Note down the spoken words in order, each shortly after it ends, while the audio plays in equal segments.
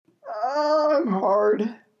I'm hard.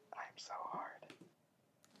 I'm so hard.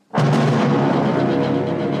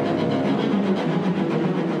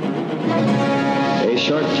 A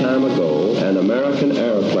short time ago, an American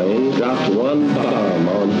airplane dropped one bomb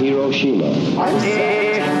on Hiroshima.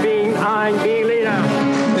 Ich bin ein Berliner.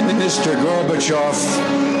 Mr. Gorbachev,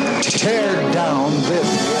 tear down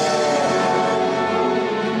this.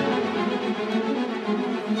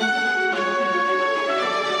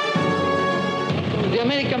 The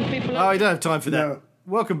American people. Oh, you don't have time for that. No.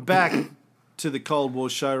 Welcome back to the Cold War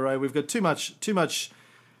show, Ray. We've got too much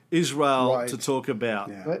Israel Right. to talk about.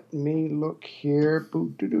 Yeah. Let me look here.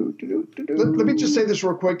 Let me just say this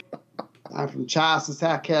real quick. I'm from Charleston,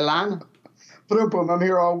 South Carolina. Boom, I'm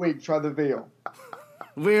here all week. Try the veal.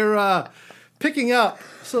 We're picking up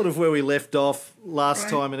sort of where we left off last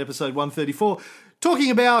time in episode 134,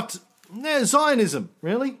 talking about Zionism,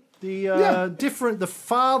 really. The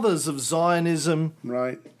fathers of Zionism,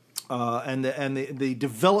 Right. and the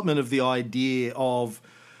development of the idea of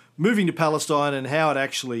moving to Palestine and how it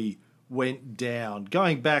actually went down,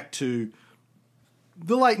 going back to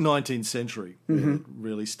the late 19th century, when it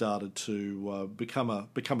really started to become a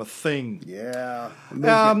thing. Yeah.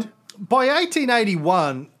 By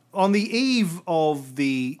 1881, on the eve of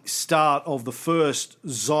the start of the first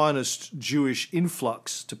Zionist Jewish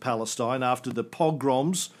influx to Palestine after the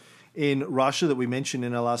pogroms in Russia that we mentioned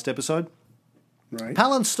in our last episode, Right.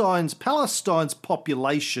 Palestine's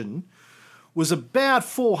population was about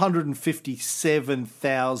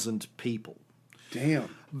 457,000 people. Damn.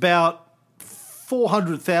 About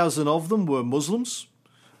 400,000 of them were Muslims,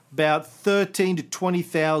 about 13 to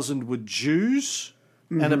 20,000 were Jews,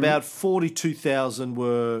 and about 42,000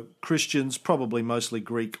 were Christians, probably mostly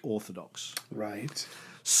Greek Orthodox. Right.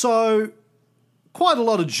 So quite a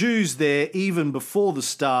lot of Jews there even before the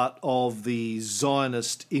start of the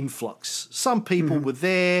Zionist influx. Some people were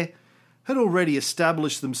there, had already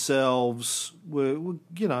established themselves, were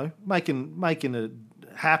making it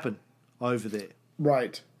happen over there.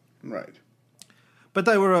 Right. But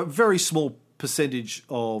they were a very small percentage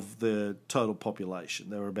of the total population.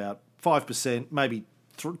 They were about 5%, maybe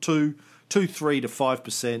 3 to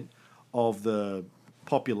 5% of the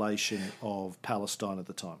population of Palestine at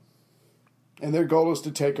the time. And their goal is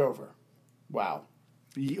to take over. Wow.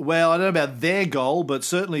 Well, I don't know about their goal, but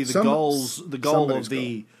certainly the goal of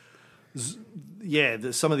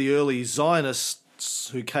some of the early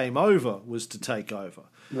Zionists who came over was to take over.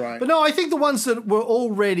 Right. But no, I think the ones that were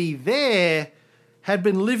already there had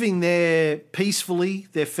been living there peacefully,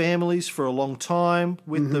 their families, for a long time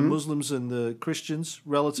with the Muslims and the Christians,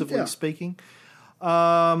 relatively speaking.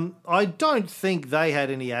 I don't think they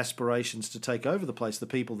had any aspirations to take over the place, the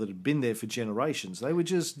people that had been there for generations. They were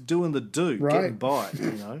just doing the getting by,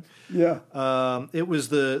 Yeah. It was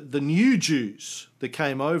the new Jews that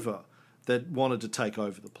came over that wanted to take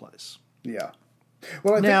over the place. Yeah.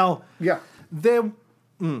 Well,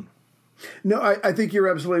 I think you're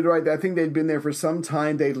absolutely right. I think they'd been there for some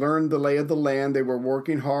time. They learned the lay of the land. They were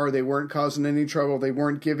working hard. They weren't causing any trouble. They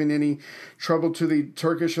weren't giving any trouble to the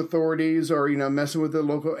Turkish authorities or, messing with the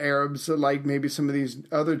local Arabs like maybe some of these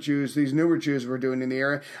other Jews, these newer Jews were doing in the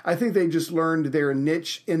area. I think they just learned their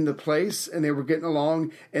niche in the place and they were getting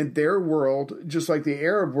along, and their world, just like the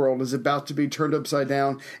Arab world, is about to be turned upside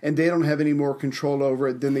down, and they don't have any more control over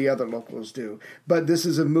it than the other locals do. But this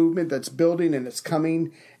is a movement that's building, and it's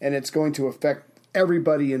coming, and it's going to affect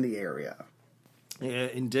everybody in the area. Yeah,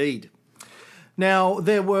 indeed. Now,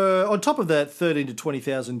 there were, on top of that 13 to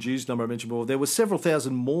 20,000 Jews number I mentioned before, there were several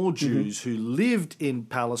thousand more Jews who lived in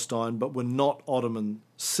Palestine but were not Ottoman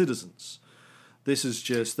citizens. This is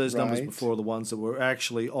just, those numbers before are the ones that were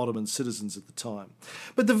actually Ottoman citizens at the time.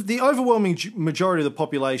 But the overwhelming majority of the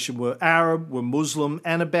population were Arab, were Muslim,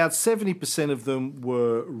 and about 70% of them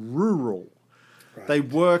were rural. Right. They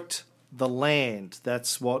worked the land.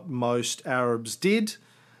 That's what most Arabs did.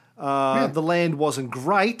 The land wasn't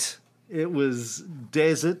great. It was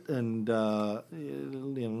desert and not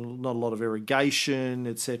a lot of irrigation,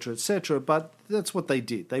 etc., but that's what they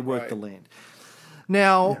did. They worked the land.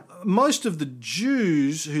 Now, most of the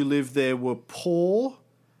Jews who lived there were poor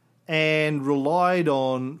and relied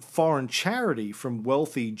on foreign charity from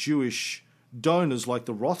wealthy Jewish donors like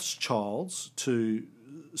the Rothschilds to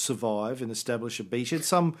survive and establish a beachhead.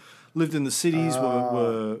 Some lived in the cities,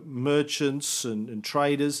 were merchants and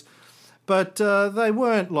traders, but they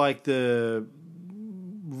weren't like the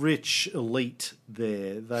rich elite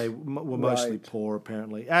there. They were mostly poor,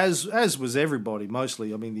 apparently, as was everybody,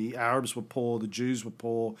 mostly. I mean, the Arabs were poor, the Jews were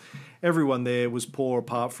poor. Everyone there was poor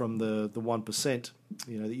apart from the 1%, that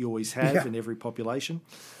you always have in every population.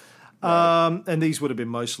 And these would have been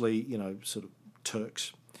mostly, sort of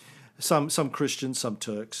Turks. some Christians, some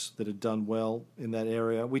Turks that had done well in that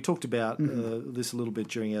area. We talked about this a little bit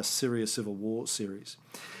during our Syria Civil War series.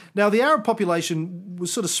 Now, the Arab population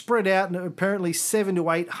was sort of spread out in apparently 700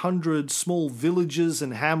 to 800 small villages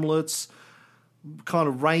and hamlets, kind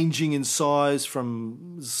of ranging in size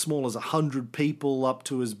from as small as 100 people up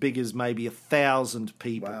to as big as maybe 1,000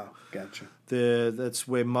 people. Wow, gotcha. That's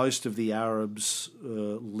where most of the Arabs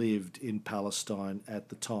lived in Palestine at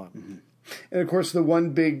the time. Mm-hmm. And, of course, the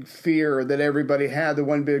one big fear that everybody had, the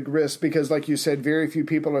one big risk, because, like you said, very few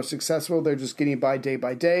people are successful. They're just getting by day.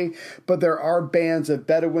 But there are bands of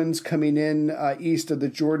Bedouins coming in east of the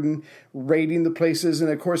Jordan, raiding the places.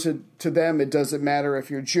 And, of course, to them, it doesn't matter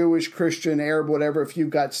if you're Jewish, Christian, Arab, whatever. If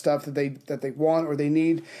you've got stuff that they want or they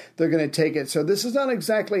need, they're going to take it. So this is not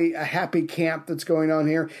exactly a happy camp that's going on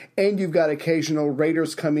here. And you've got occasional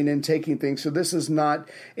raiders coming in, taking things. So this is not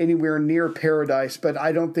anywhere near paradise. But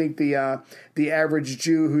I don't think the average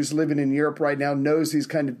Jew who's living in Europe right now knows these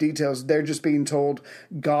kind of details. They're just being told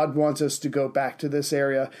God wants us to go back to this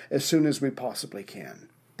area as soon as we possibly can.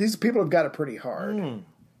 These people have got it pretty hard.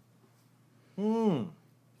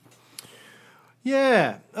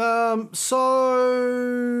 Yeah.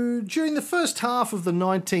 So during the first half of the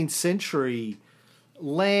 19th century,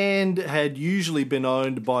 land had usually been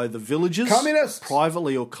owned by the villagers. Communists!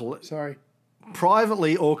 Privately or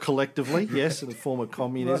collectively, yes, in the form of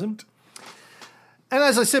communism. Right. And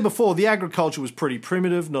as I said before, the agriculture was pretty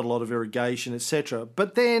primitive, not a lot of irrigation, etc.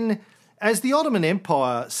 But then, as the Ottoman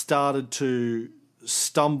Empire started to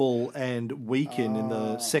stumble and weaken in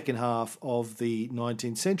the second half of the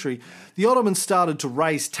 19th century, the Ottomans started to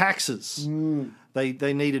raise taxes.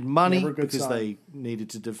 They needed money because they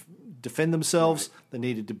needed to defend themselves. Right. They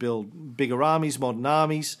needed to build bigger armies, modern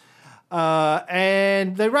armies.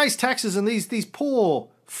 And they raised taxes, and these poor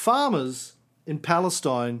farmers in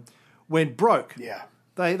Palestine went broke. Yeah.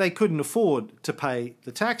 They couldn't afford to pay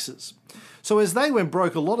the taxes. So as they went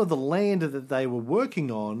broke, a lot of the land that they were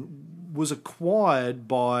working on was acquired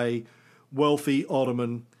by wealthy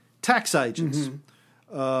Ottoman tax agents.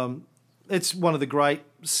 It's one of the great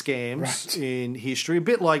scams in history. A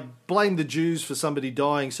bit like blame the Jews for somebody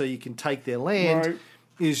dying so you can take their land,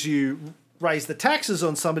 is you raise the taxes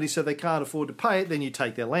on somebody so they can't afford to pay it, then you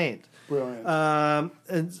take their land. Brilliant.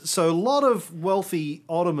 And so a lot of wealthy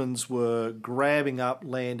Ottomans were grabbing up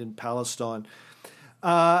land in Palestine,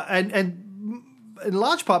 and in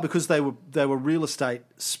large part because they were real estate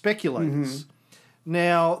speculators.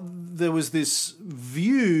 Now, there was this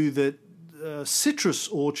view that citrus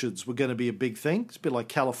orchards were going to be a big thing. It's a bit like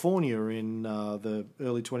California in the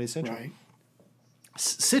early 20th century. Right.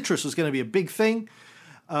 Citrus was going to be a big thing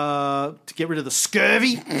to get rid of the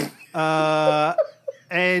scurvy.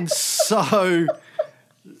 And so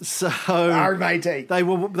Hard matey. they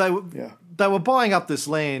were buying up this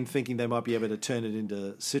land, thinking they might be able to turn it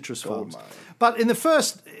into citrus farms. But in the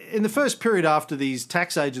first period after these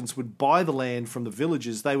tax agents would buy the land from the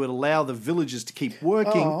villagers, they would allow the villagers to keep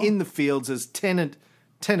working in the fields as tenant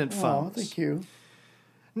farms. Oh, thank you.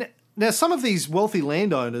 Now, some of these wealthy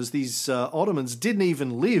landowners, these Ottomans, didn't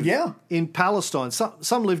even live in Palestine.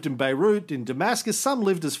 Some lived in Beirut, in Damascus. Some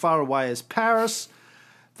lived as far away as Paris.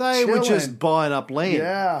 They were just buying up land.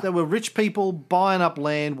 Yeah. They were rich people buying up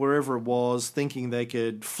land wherever it was, thinking they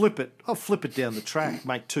could flip it. I'll flip it down the track,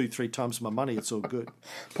 make 2-3 times my money. It's all good.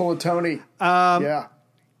 Pull a Tony. Yeah.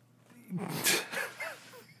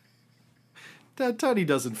 Tony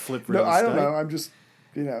doesn't flip real estate. I don't know. I'm just,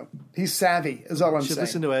 he's savvy is all I'm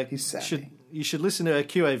saying. He's savvy. You should listen to our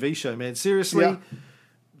QAV show, man. Seriously,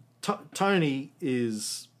 Tony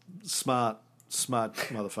is smart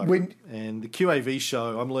motherfucker. And the QAV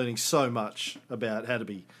show, I'm learning so much about how to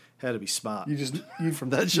be smart. From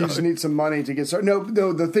that show. You just need some money to get started.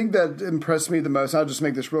 No, the thing that impressed me the most, I'll just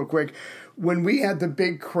make this real quick. When we had the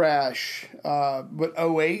big crash,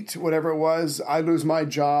 08, whatever it was, I lose my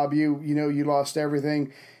job, you lost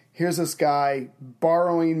everything. Here's this guy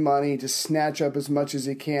borrowing money to snatch up as much as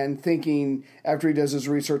he can, thinking after he does his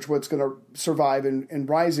research what's going to survive and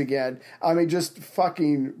rise again. I mean, just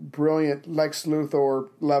fucking brilliant Lex Luthor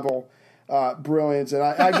level brilliance. And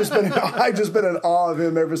I just been in awe of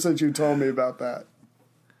him ever since you told me about that.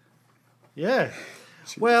 Yeah.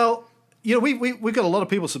 Well, we've got a lot of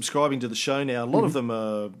people subscribing to the show now. A lot of them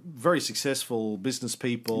are very successful business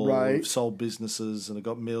people who've sold businesses and have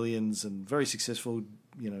got millions and very successful,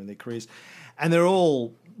 in their careers. And they're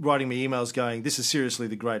all writing me emails going, this is seriously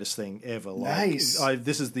the greatest thing ever. Nice. I've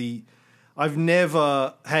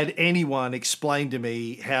never had anyone explain to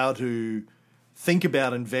me how to think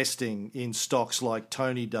about investing in stocks like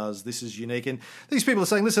Tony does. This is unique. And these people are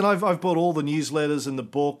saying, listen, I've bought all the newsletters and the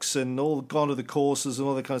books and all gone to the courses and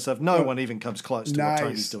all that kind of stuff. No one even comes close to what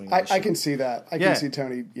Tony's doing. I can see that. I can see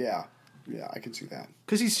Tony. Yeah, I can see that.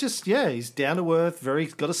 Because he's just, he's down to earth,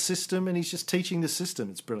 got a system, and he's just teaching the system.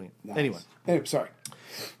 It's brilliant. Nice. Anyway, sorry.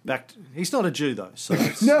 He's not a Jew, though. So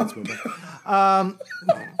no.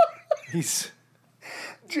 He's...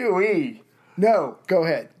 Jewy. No, go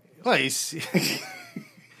ahead. Well, he's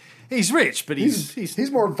rich, but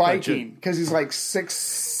he's more Viking because he's like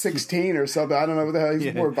 6'16" or something. I don't know what the hell.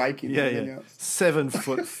 He's more Viking. Yeah.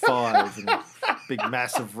 7'5" and big,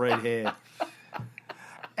 massive red hair.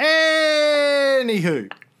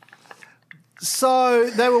 Anywho, so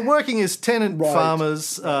they were working as tenant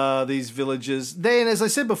farmers, these villagers. Then, as I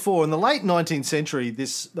said before, in the late 19th century,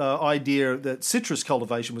 this idea that citrus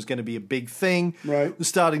cultivation was going to be a big thing was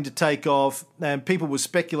starting to take off, and people were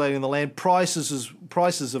speculating in the land.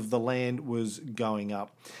 Prices of the land was going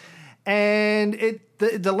up. And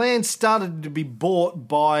the land started to be bought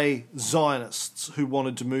by Zionists who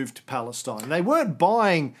wanted to move to Palestine. They weren't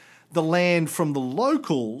buying the land from the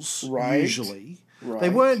locals, usually. They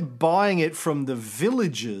weren't buying it from the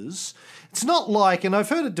villagers. It's not like, and I've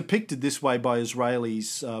heard it depicted this way by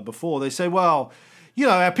Israelis before, they say, well,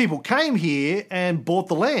 our people came here and bought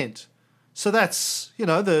the land. So that's,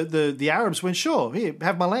 the Arabs went, sure, here,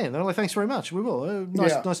 have my land. They're like, thanks very much, we will.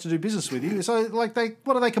 Nice to do business with you. So,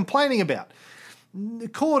 what are they complaining about?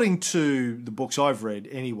 According to the books I've read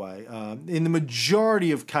anyway, in the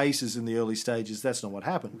majority of cases in the early stages, that's not what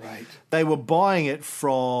happened. Right. They were buying it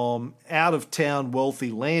from out-of-town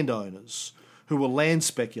wealthy landowners who were land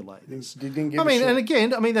speculators. And again,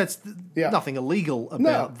 that's nothing illegal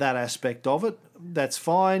about that aspect of it. That's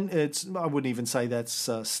fine. I wouldn't even say that's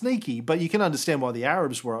sneaky, but you can understand why the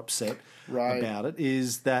Arabs were upset about it,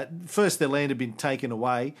 is that first their land had been taken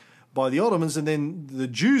away by the Ottomans, and then the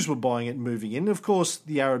Jews were buying it and moving in. And of course,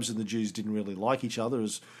 the Arabs and the Jews didn't really like each other,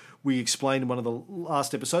 as we explained in one of the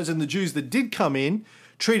last episodes. And the Jews that did come in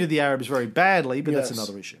treated the Arabs very badly, but that's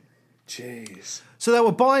another issue. Jeez. So they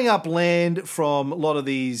were buying up land from a lot of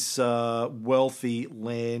these wealthy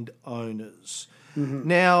landowners. Mm-hmm.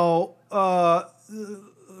 Now,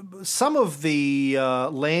 some of the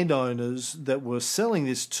landowners that were selling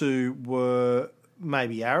this to were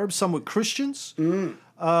maybe Arabs, some were Christians. They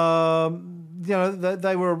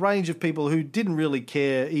were a range of people who didn't really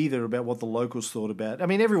care either about what the locals thought about. I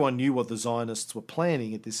mean, everyone knew what the Zionists were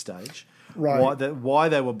planning at this stage, why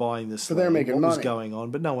they were buying this. So they're making what money. was going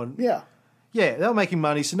on, but no one. Yeah, they were making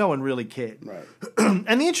money, so no one really cared. Right.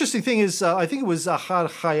 And the interesting thing is, I think it was Ahad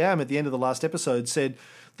Khayyam at the end of the last episode said,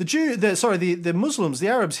 the Muslims, the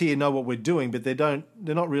Arabs here know what we're doing, but they're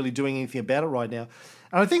not really doing anything about it right now.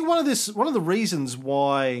 And I think one of the reasons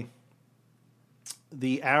why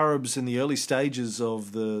the Arabs in the early stages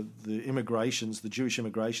of the immigrations, the Jewish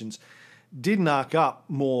immigrations, didn't arc up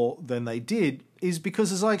more than they did is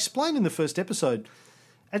because, as I explained in the first episode,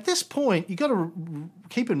 at this point, you've got to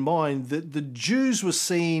keep in mind that the Jews were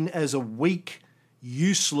seen as a weak,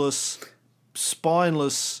 useless,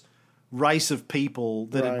 spineless race of people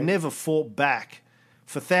that had never fought back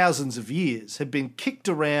for thousands of years, had been kicked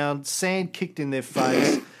around, sand kicked in their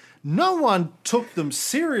face. No one took them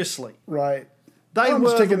seriously. Right. They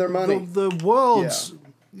were taking their money. The world's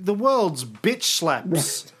bitch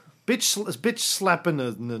slaps, bitch slapping.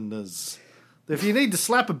 If you need to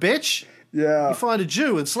slap a bitch, you find a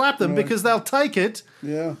Jew and slap them because they'll take it.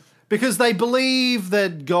 Yeah, because they believe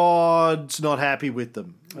that God's not happy with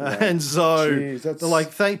them, and so they're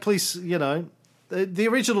like, please, the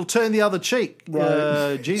original turn the other cheek.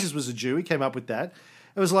 Right. Jesus was a Jew. He came up with that.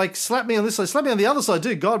 It was like, slap me on this side, slap me on the other side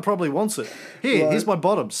too. God probably wants it. Here's my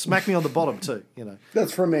bottom. Smack me on the bottom too.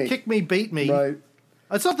 That's for me. Kick me, beat me. Right.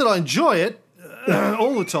 It's not that I enjoy it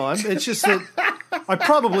all the time. It's just that I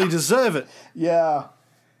probably deserve it. Yeah.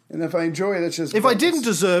 And if I enjoy it, it's just... If I didn't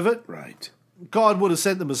deserve it, God would have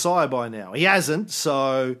sent the Messiah by now. He hasn't,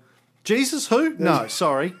 so... Jesus, who? No,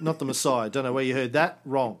 sorry, not the Messiah. Don't know where you heard that.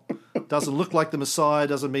 Wrong. Doesn't look like the Messiah,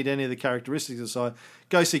 doesn't meet any of the characteristics of the Messiah.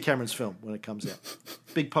 Go see Cameron's film when it comes out.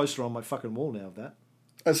 Big poster on my fucking wall now of that.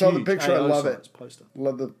 I saw the picture. I love it. Poster.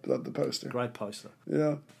 Love the poster. Great poster.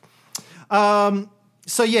 Yeah.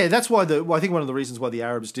 So yeah, that's why I think one of the reasons why the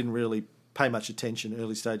Arabs didn't really pay much attention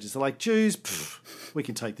early stages. They're like, Jews, we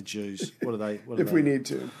can take the Jews. What are they? If we need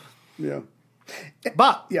to. Yeah.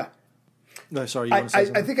 But No, sorry, you want to say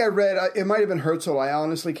something? I think I read, it might have been Herzl, I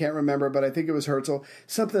honestly can't remember, but I think it was Herzl,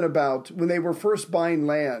 something about when they were first buying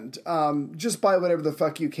land, just buy whatever the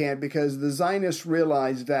fuck you can, because the Zionists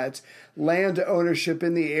realized that land ownership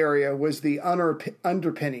in the area was the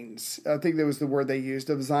underpinnings, I think that was the word they used,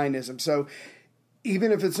 of Zionism. So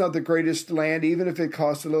even if it's not the greatest land, even if it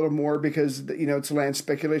costs a little more because, it's land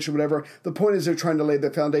speculation, whatever, the point is they're trying to lay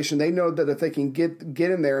the foundation. They know that if they can get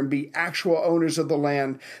in there and be actual owners of the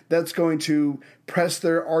land, that's going to press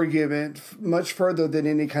their argument much further than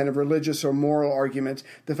any kind of religious or moral argument.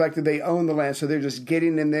 The fact that they own the land, so they're just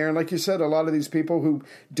getting in there. And like you said, a lot of these people who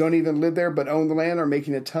don't even live there but own the land are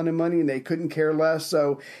making a ton of money and they couldn't care less.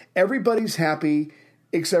 So everybody's happy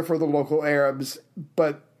except for the local Arabs,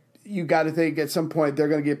 but you got to think at some point they're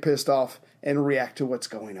going to get pissed off and react to what's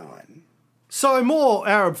going on. So more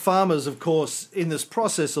Arab farmers, of course, in this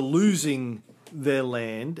process are losing their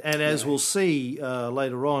land. And as we'll see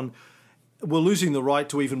later on, we're losing the right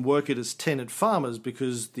to even work it as tenant farmers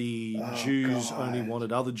because the Jews only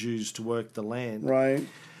wanted other Jews to work the land. Right.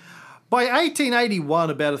 By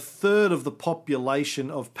 1881, about a third of the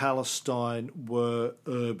population of Palestine were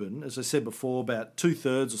urban. As I said before, about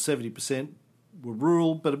 2/3 or 70% were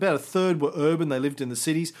rural, but about a third were urban. They lived in the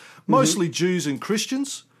cities, mostly Jews and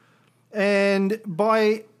Christians. And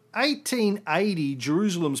by 1880,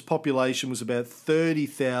 Jerusalem's population was about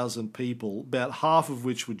 30,000 people, about half of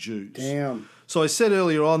which were Jews. Damn. So I said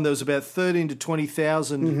earlier on there was about 13 to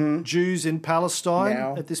 20,000 Jews in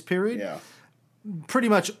Palestine at this period. Yeah. Pretty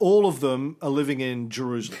much all of them are living in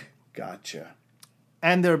Jerusalem. Gotcha.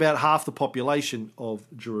 And they're about half the population of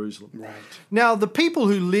Jerusalem. Right. Now, the people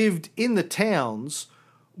who lived in the towns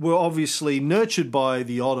were obviously nurtured by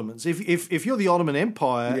the Ottomans. If you're the Ottoman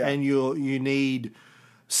Empire and you need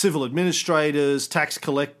civil administrators, tax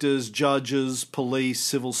collectors, judges, police,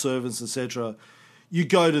 civil servants, etc., you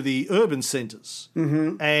go to the urban centres.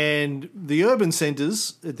 Mm-hmm. And the urban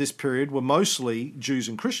centres at this period were mostly Jews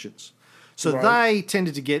and Christians. So they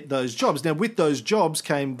tended to get those jobs. Now, with those jobs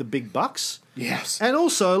came the big bucks. Yes. And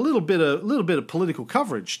also a little bit of political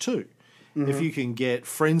coverage too. Mm-hmm. If you can get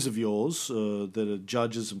friends of yours that are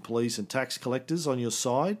judges and police and tax collectors on your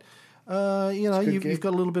side, you've got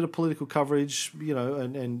a little bit of political coverage,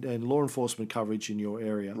 and law enforcement coverage in your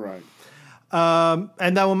area. Right.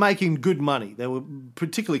 And they were making good money. They were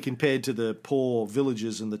particularly compared to the poor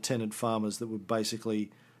villagers and the tenant farmers that were basically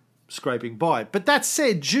scraping by. But that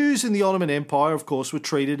said, Jews in the Ottoman Empire, of course, were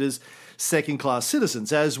treated as second-class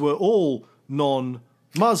citizens, as were all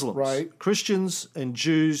non-Muslims. Right. Christians and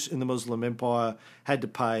Jews in the Muslim Empire had to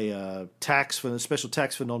pay a special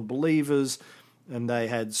tax for non-believers, and they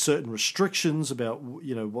had certain restrictions about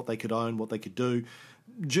what they could own, what they could do.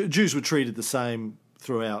 Jews were treated the same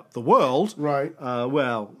throughout the world. Right.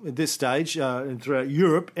 At this stage, and throughout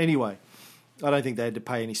Europe anyway. I don't think they had to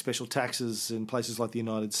pay any special taxes in places like the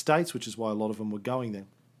United States, which is why a lot of them were going there.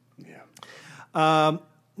 Yeah.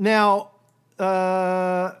 Now,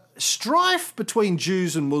 strife between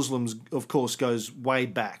Jews and Muslims, of course, goes way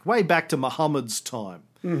back to Muhammad's time,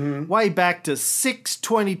 way back to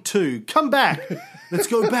 622. Come back. Let's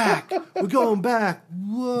go back. We're going back.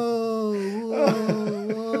 Whoa,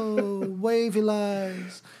 wavy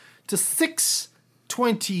lines. To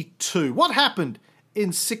 622. What happened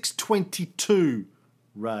in 622,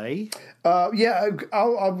 Ray?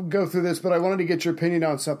 I'll go through this, but I wanted to get your opinion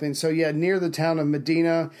on something. So, near the town of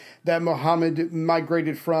Medina that Muhammad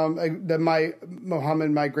migrated from,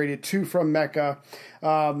 Muhammad migrated to from Mecca.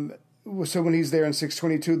 So when he's there in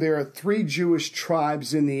 622, there are 3 Jewish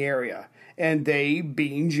tribes in the area. And they,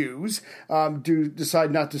 being Jews, do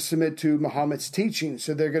decide not to submit to Muhammad's teaching.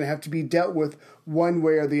 So they're going to have to be dealt with one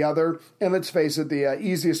way or the other. And let's face it, the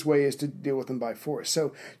easiest way is to deal with them by force.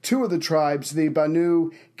 So 2 of the tribes, the Banu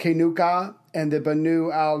Kenuka and the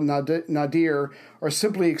Banu al-Nadir, are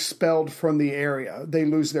simply expelled from the area. They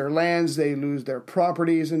lose their lands, they lose their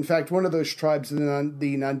properties. In fact, one of those tribes,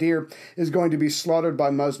 the Nadir, is going to be slaughtered by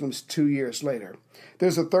Muslims 2 years later.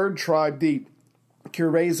 There's a third tribe, the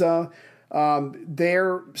Qurayza.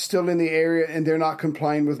 They're still in the area and they're not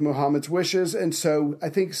complying with Muhammad's wishes. And so I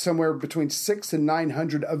think somewhere between 600 and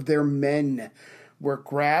 900 of their men were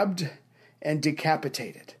grabbed and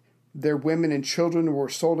decapitated. Their women and children were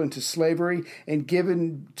sold into slavery and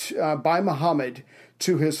given by Muhammad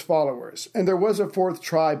to his followers. And there was a fourth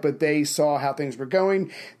tribe, but they saw how things were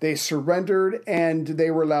going. They surrendered, and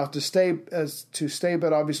they were allowed to stay.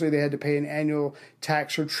 But obviously they had to pay an annual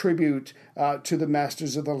tax or tribute to the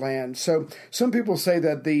masters of the land. So some people say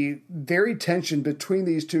that the very tension between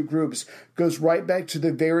these two groups goes right back to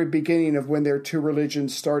the very beginning of when their two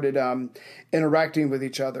religions started interacting with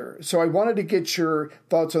each other. So I wanted to get your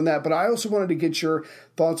thoughts on that, but I also wanted to get your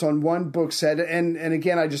thoughts on one book said, and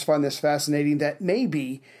again, I just find this fascinating, that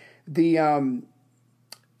maybe the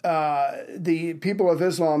people of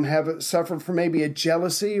Islam have suffered from maybe a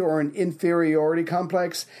jealousy or an inferiority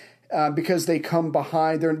complex because they come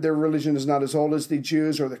behind, their religion is not as old as the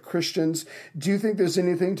Jews or the Christians. Do you think there's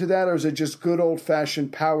anything to that, or is it just good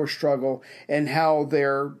old-fashioned power struggle and how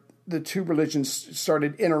the two religions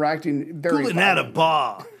started interacting very Pulling out a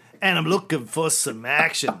bar, and I'm looking for some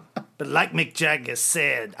action. But like Mick Jagger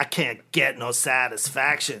said, I can't get no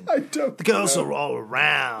satisfaction. The girls are all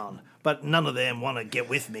around, but none of them want to get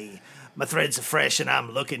with me. My threads are fresh and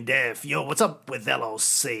I'm looking deaf. Yo, what's up with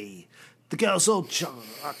LOC? The girls all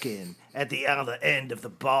jockeying at the other end of the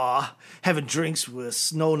bar, having drinks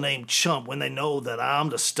with no-name chump when they know that I'm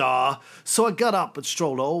the star. So I got up and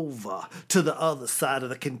strolled over to the other side of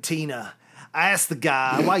the cantina. I asked the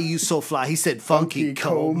guy, why you so fly? He said, Funky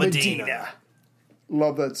Cold Medina.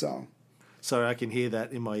 Love that song. Sorry, I can hear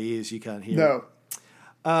that in my ears. You can't hear No.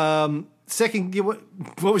 it. Second,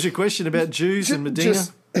 what was your question about Jews and Medina?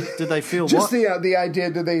 Did they feel just what? the idea,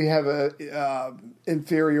 did they have a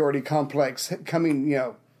inferiority complex coming,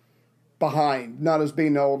 behind, not as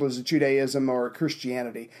being old as Judaism or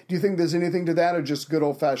Christianity? Do you think there's anything to that, or just good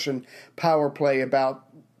old-fashioned power play about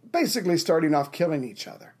basically starting off killing each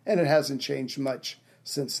other? And it hasn't changed much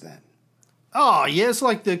since then. Oh, yeah, it's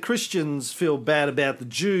like the Christians feel bad about the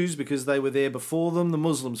Jews because they were there before them. The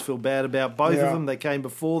Muslims feel bad about both of them. They came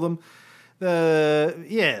before them. I'm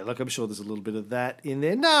sure there's a little bit of that in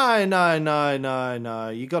there. No.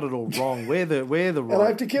 You got it all wrong. We're the right. And I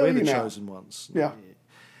have to kill we're you the now. chosen ones. Yeah.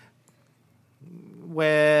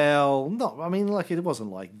 Well, no, I mean, like, it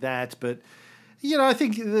wasn't like that, but I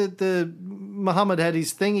think the Muhammad had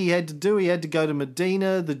his thing he had to do. He had to go to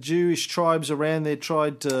Medina. The Jewish tribes around there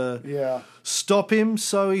tried to stop him,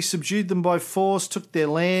 so he subdued them by force, took their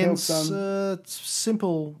lands. It's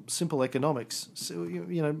simple economics. So,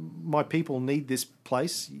 my people need this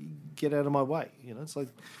place. Get out of my way. It's like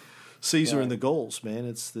Caesar and the Gauls, man.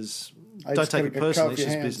 Don't take it personally. It's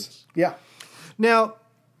just business. Yeah. Now,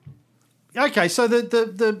 okay, so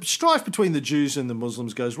the strife between the Jews and the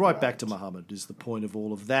Muslims goes right back to Muhammad, is the point of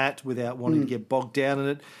all of that, without wanting to get bogged down in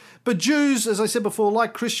it. But Jews, as I said before,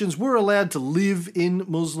 like Christians, were allowed to live in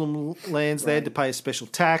Muslim lands. They had to pay a special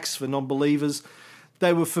tax for non-believers.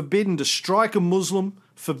 They were forbidden to strike a Muslim,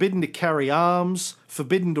 forbidden to carry arms,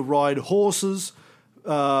 forbidden to ride horses,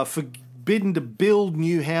 forbidden to build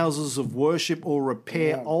new houses of worship or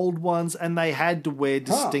repair old ones, and they had to wear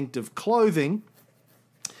distinctive clothing.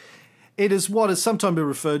 It is what is sometimes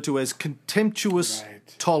referred to as contemptuous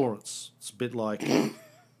tolerance. It's a bit like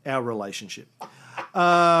our relationship.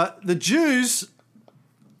 The Jews,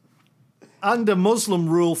 under Muslim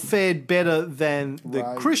rule, fared better than the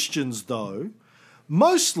Christians, though,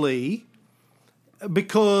 mostly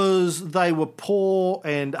because they were poor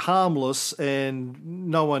and harmless and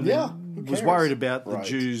no one was worried about the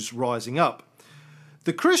Jews rising up.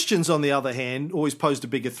 The Christians, on the other hand, always posed a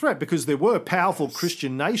bigger threat because there were powerful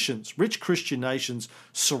Christian nations, rich Christian nations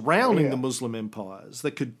surrounding the Muslim empires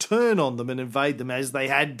that could turn on them and invade them, as they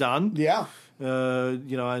had done, during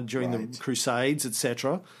the Crusades,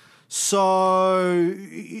 etc. So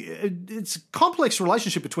it's a complex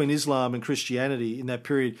relationship between Islam and Christianity in that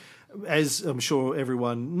period. As I'm sure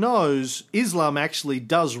everyone knows, Islam actually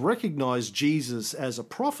does recognize Jesus as a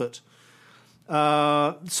prophet.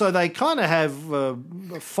 So they kind of have a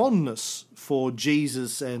fondness for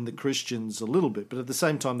Jesus and the Christians a little bit, but at the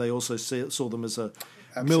same time they also saw them as a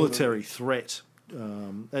military threat.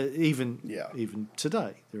 Even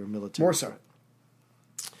today, they're a military More so.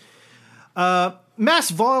 threat.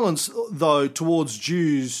 Mass violence, though, towards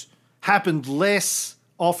Jews happened less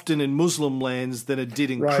often in Muslim lands than it did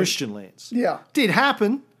in Christian lands. Yeah. Did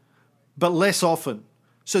happen, but less often.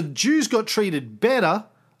 So Jews got treated better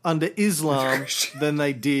under Islam than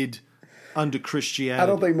they did under Christianity. I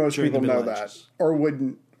don't think most people know that, or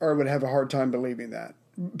would have a hard time believing that.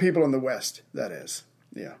 People in the West, that is.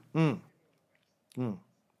 Yeah.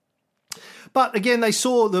 But again,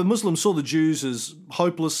 the Muslims saw the Jews as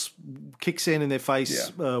hopeless, kick sand in their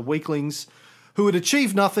face, weaklings, who had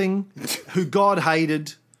achieved nothing, who God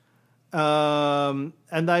hated, and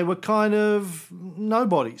they were kind of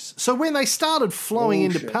nobodies. So when they started flowing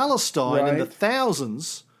into Palestine in the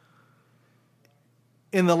thousands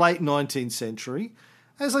in the late 19th century,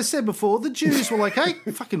 as I said before, the Jews were like, hey,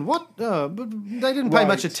 fucking what? But they didn't pay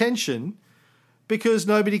much attention because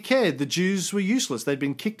nobody cared. The Jews were useless. They'd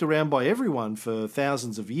been kicked around by everyone for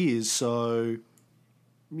thousands of years, so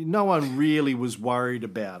no one really was worried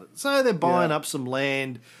about it. So they're buying up some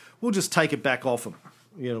land. We'll just take it back off them,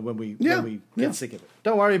 when we get sick of it.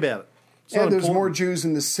 Don't worry about it. And there's more Jews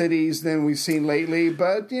in the cities than we've seen lately,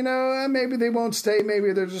 but, maybe they won't stay.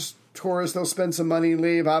 Maybe they're just tourists. They'll spend some money and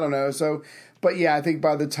leave. I don't know. So, but yeah, I think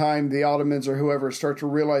by the time the Ottomans or whoever start to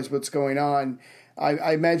realize what's going on,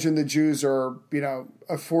 I imagine the Jews are,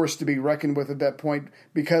 a force to be reckoned with at that point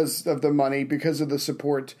because of the money, because of the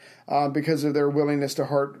support, because of their willingness to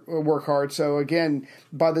work hard. So again,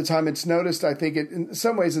 by the time it's noticed, I think in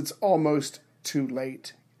some ways it's almost too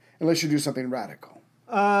late, unless you do something radical.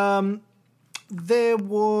 There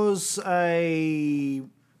was a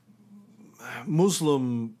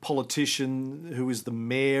Muslim politician who was the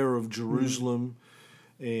mayor of Jerusalem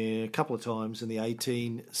a couple of times in the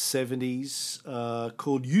 1870s,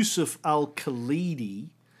 called Yusuf al-Khalidi.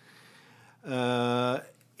 In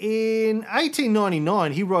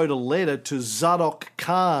 1899, he wrote a letter to Zadok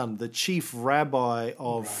Khan, the chief rabbi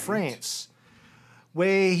of France,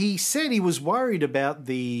 where he said he was worried about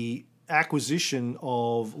the acquisition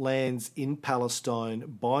of lands in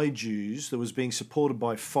Palestine by Jews that was being supported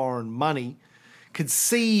by foreign money, could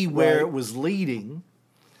see where it was leading.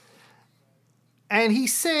 And he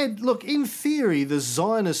said, look, in theory, the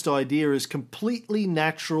Zionist idea is completely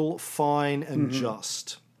natural, fine, and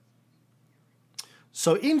just.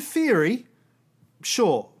 So in theory,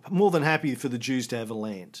 sure, more than happy for the Jews to have a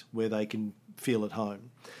land where they can feel at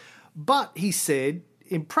home. But, he said,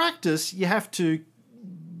 in practice, you have to,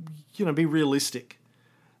 be realistic.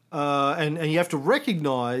 And you have to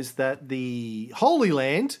recognise that the Holy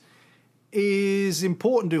Land is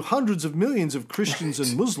important to hundreds of millions of Christians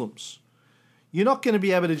and Muslims. You're not going to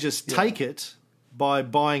be able to just take it by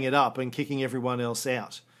buying it up and kicking everyone else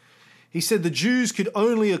out. He said the Jews could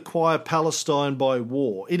only acquire Palestine by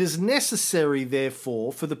war. It is necessary,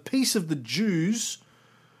 therefore, for the peace of the Jews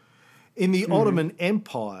in the Ottoman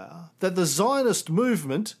Empire that the Zionist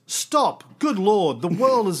movement stop. Good Lord, the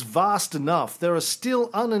world is vast enough. There are still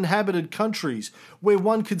uninhabited countries where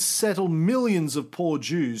one could settle millions of poor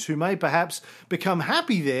Jews who may perhaps become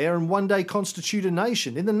happy there and one day constitute a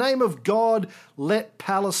nation. In the name of God, let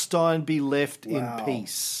Palestine be left in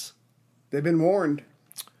peace. They've been warned.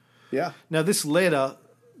 Yeah. Now, this letter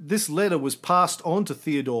was passed on to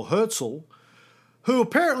Theodore Herzl, who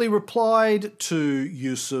apparently replied to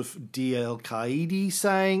Yusuf al-Khalidi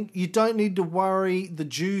saying, you don't need to worry, the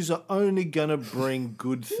Jews are only going to bring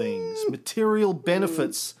good things, material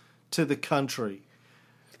benefits to the country.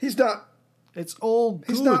 It's all good.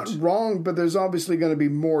 He's not wrong, but there's obviously going to be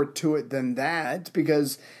more to it than that,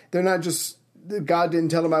 because they're not just, God didn't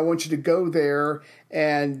tell them, I want you to go there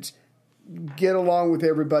and get along with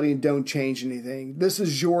everybody and don't change anything. This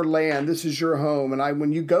is your land. This is your home. And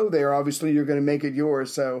when you go there, obviously you're going to make it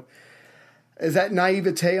yours. So is that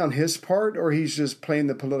naivete on his part, or he's just playing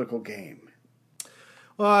the political game?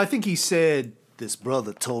 Well, I think he said, this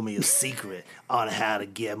brother told me a secret on how to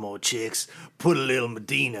get more chicks. Put a little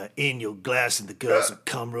Medina in your glass and the girls will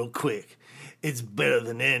come real quick. It's better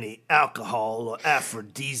than any alcohol or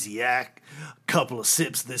aphrodisiac. A couple of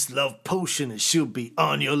sips of this love potion and she'll be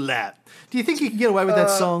on your lap. Do you think you can get away with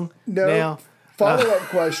that song now? Follow-up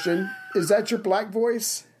question. Is that your black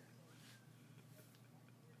voice?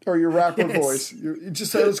 Or your rapper voice?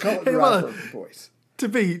 Just say let's call it your rapper voice.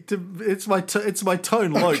 It's my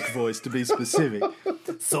Tone Loc voice, to be specific.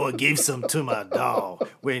 So I gave some to my dog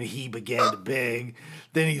when he began to beg.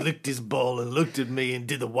 Then he licked his bowl and looked at me and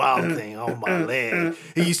did the wild thing on my leg.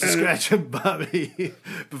 He used to scratch and bite me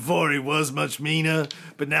before he was much meaner,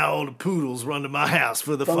 but now all the poodles run to my house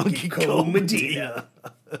for the funky cold Medina.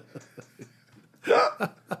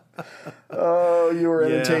 Oh, you were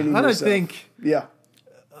entertaining yourself.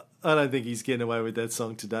 I don't think he's getting away with that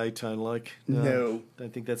song today, Tone Loc. No.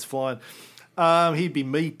 Don't think that's fine. He'd be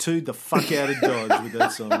Me Too'd the fuck out of Dodge with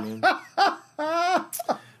that song, man.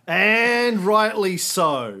 And rightly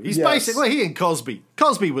so. He's basically, he and Cosby.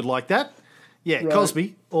 Cosby would like that. Yeah, right.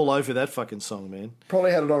 Cosby, all over that fucking song, man.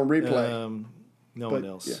 Probably had it on replay. No one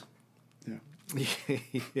else. Yeah.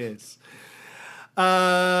 Yes.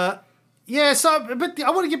 But I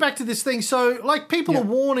want to get back to this thing. So, like, people are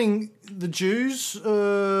warning the Jews,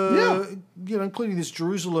 including this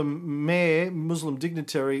Jerusalem mayor, Muslim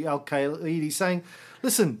dignitary, al-Khalidi, saying,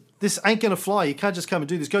 listen, This ain't going to fly. You can't just come and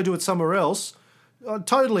do this. Go do it somewhere else.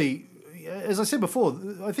 Totally. As I said before,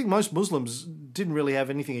 I think most Muslims didn't really have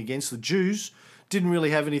anything against the Jews, didn't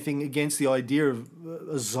really have anything against the idea of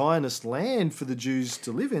a Zionist land for the Jews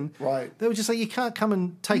to live in. Right. They would just say, you can't come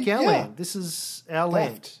and take our land. This is our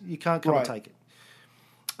land. You can't come and take it.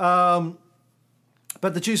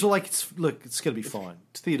 But the Jews were like, look, it's going to be fine.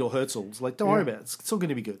 Theodor Herzl's like, don't worry about it. It's all going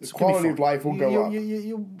to be good. The quality of life will go up.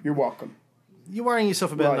 You're welcome. You're worrying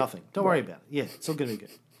yourself about nothing. Don't worry about it. Yeah, it's all going to be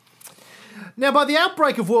good. Now, by the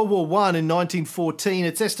outbreak of World War I in 1914,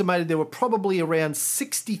 it's estimated there were probably around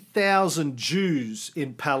 60,000 Jews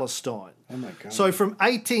in Palestine. Oh, my God. So from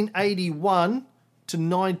 1881 to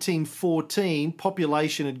 1914,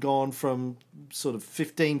 population had gone from sort of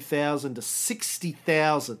 15,000 to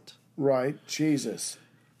 60,000. Right. Jesus.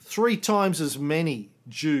 3 times as many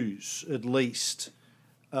Jews, at least.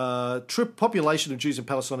 Population of Jews in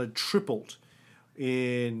Palestine had tripled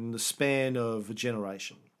in the span of a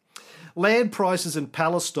generation. Land prices in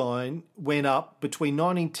Palestine went up between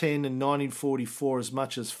 1910 and 1944 as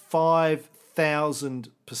much as 5,000%.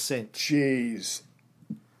 Jeez.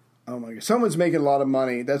 Oh, my God. Someone's making a lot of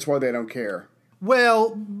money. That's why they don't care.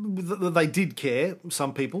 Well, they did care,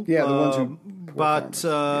 some people. Yeah, the ones who... But,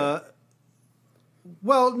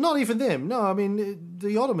 well, not even them. No, I mean,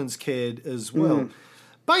 the Ottomans cared as well.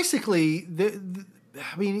 Basically,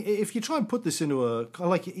 I mean, if you try and put this into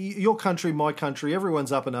like your country, my country,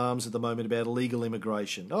 everyone's up in arms at the moment about illegal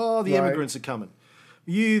immigration. Oh, the immigrants are coming.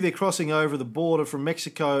 They're crossing over the border from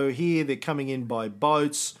Mexico. Here, they're coming in by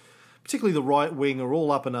boats. Particularly the right wing are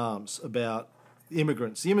all up in arms about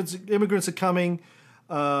immigrants. The immigrants are coming.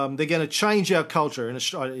 They're going to change our culture. In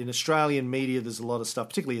Australian media, there's a lot of stuff,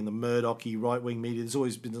 particularly in the Murdoch-y right-wing media. There's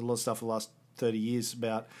always been a lot of stuff for the last 30 years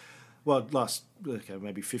about,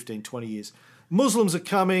 maybe 15, 20 years. Muslims are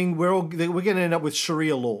coming. We're going to end up with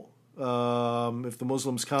Sharia law. If the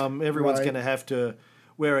Muslims come, everyone's going to have to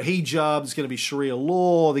wear a hijab. There's going to be Sharia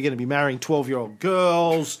law. They're going to be marrying 12-year-old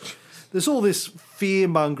girls. There's all this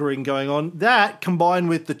fear-mongering going on. That, combined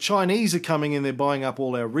with the Chinese are coming and they're buying up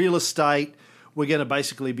all our real estate. We're going to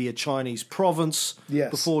basically be a Chinese province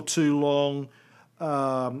before too long.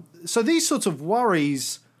 So these sorts of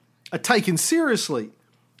worries are taken seriously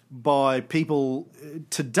by people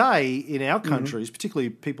today in our countries, particularly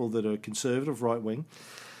people that are conservative, right-wing.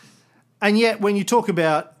 And yet when you talk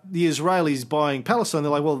about the Israelis buying Palestine,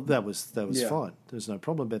 they're like, well, that was fine. There's no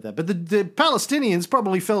problem about that. But the Palestinians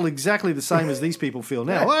probably felt exactly the same as these people feel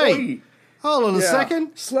now. Hey, hold on a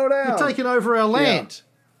second. Slow down. You're taking over our land.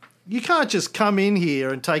 You can't just come in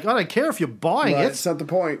here and take... I don't care if you're buying it. That's not the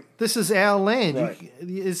point. This is our land. Right.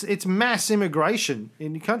 It's mass immigration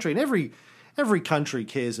in the country. And every country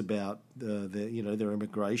cares about their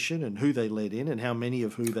immigration and who they let in and how many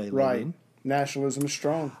of who they let in. Nationalism is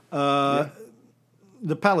strong. The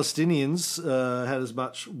Palestinians had as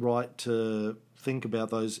much right to think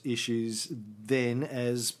about those issues then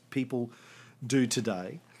as people do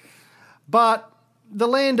today. But the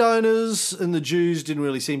landowners and the Jews didn't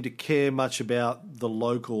really seem to care much about the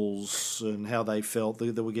locals and how they felt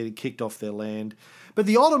that they were getting kicked off their land. But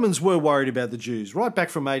the Ottomans were worried about the Jews right back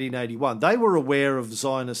from 1881. They were aware of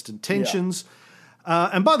Zionist intentions.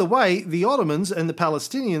 And by the way, the Ottomans and the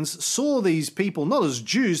Palestinians saw these people not as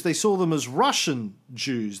Jews, they saw them as Russian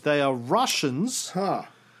Jews. They are Russians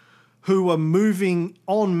who are moving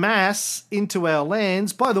en masse into our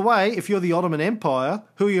lands. By the way, if you're the Ottoman Empire,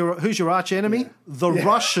 who's your arch enemy? The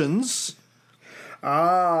Russians.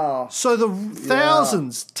 So the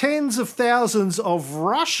thousands, tens of thousands of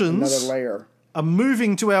Russians another layer are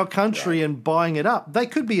moving to our country and buying it up. They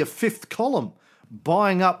could be a fifth column,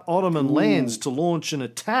 buying up Ottoman lands to launch an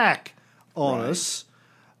attack on us.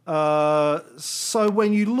 So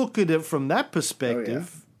when you look at it from that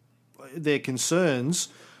perspective, their concerns,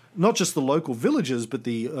 not just the local villagers, but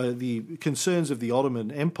the concerns of the Ottoman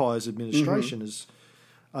Empire's administration is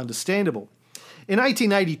understandable. In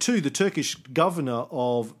 1882, the Turkish governor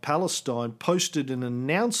of Palestine posted an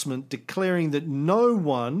announcement declaring that no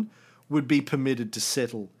one would be permitted to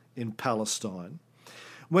settle in Palestine.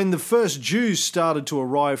 When the first Jews started to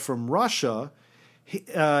arrive from Russia,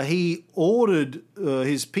 he ordered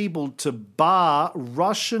his people to bar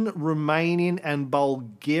Russian, Romanian, and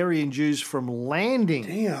Bulgarian Jews from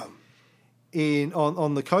landing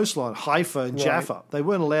on the coastline, Haifa and Jaffa. They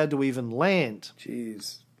weren't allowed to even land.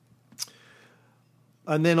 Jeez.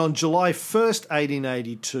 And then on July 1st,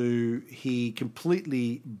 1882, he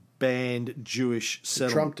completely banned Jewish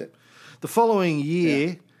settlement. Trumped it. The following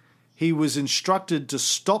year, he was instructed to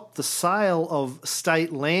stop the sale of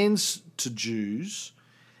state lands to Jews,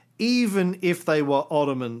 even if they were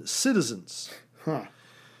Ottoman citizens.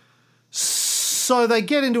 So they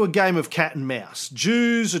get into a game of cat and mouse.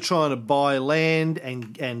 Jews are trying to buy land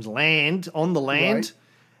and land on the land,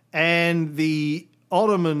 Right. and the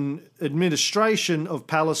Ottoman administration of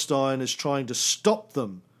Palestine is trying to stop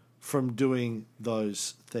them from doing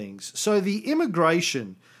those things. So the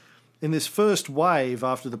immigration in this first wave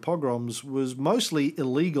after the pogroms was mostly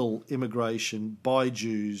illegal immigration by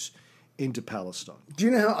Jews into Palestine. Do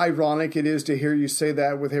you know how ironic it is to hear you say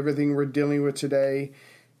that with everything we're dealing with today?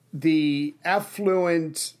 The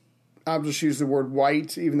affluent, I'll just use the word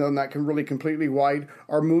white, even though I'm not really completely white,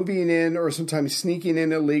 are moving in or sometimes sneaking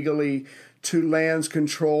in illegally to lands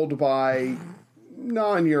controlled by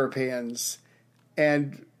non-Europeans.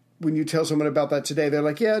 And when you tell someone about that today, they're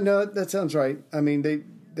like, yeah, no, that sounds right. I mean,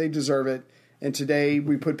 they deserve it. And today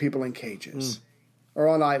we put people in cages or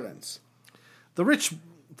on islands. The rich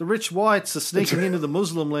whites are sneaking into the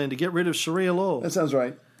Muslim land to get rid of Sharia law. That sounds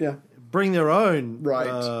right. Yeah. Bring their own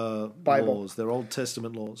Bible laws, their Old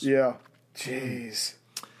Testament laws. Yeah. Jeez.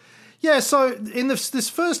 Yeah, so in this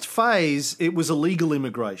first phase, it was illegal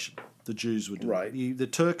immigration the Jews were doing. Right. The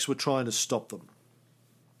Turks were trying to stop them.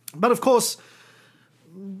 But of course,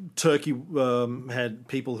 Turkey had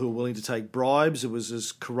people who were willing to take bribes. It was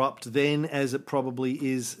as corrupt then as it probably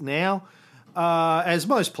is now, as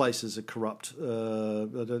most places are corrupt. I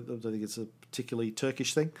don't think it's a particularly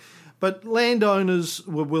Turkish thing. But landowners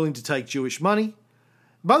were willing to take Jewish money.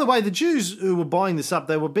 By the way, the Jews who were buying this up,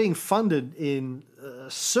 they were being funded in a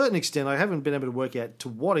certain extent. I haven't been able to work out to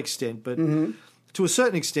what extent, but to a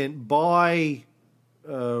certain extent by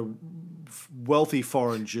wealthy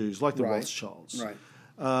foreign Jews, like the Rothschilds. Right.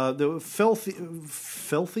 There were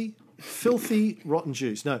filthy, rotten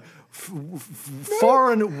Jews. No,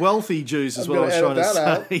 foreign wealthy Jews is what I was trying to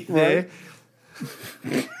say there.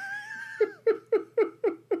 Right.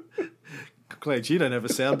 Glad you don't have a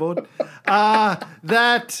soundboard.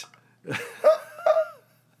 That.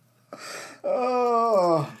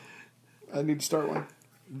 Oh, I need to start one.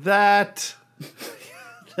 That.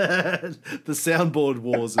 The soundboard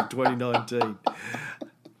wars of 2019.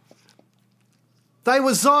 They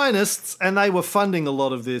were Zionists and they were funding a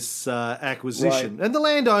lot of this acquisition. Right. And the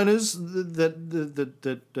landowners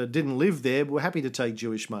that didn't live there were happy to take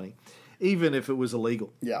Jewish money, even if it was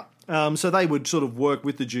illegal. Yeah. So they would sort of work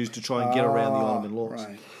with the Jews to try and get around the Ottoman laws.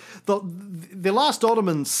 Right. The last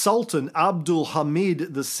Ottoman Sultan, Abdul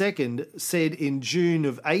Hamid II, said in June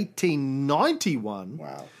of 1891,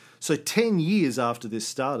 Wow. so 10 years after this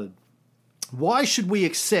started, why should we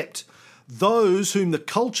accept those whom the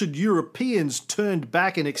cultured Europeans turned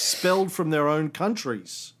back and expelled from their own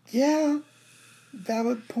countries? Yeah.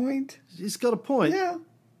 Valid point. He's got a point. Yeah.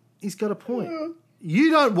 He's got a point. Yeah.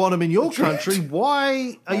 You don't want him in your That's right. country.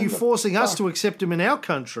 Why are you forcing us to accept him in our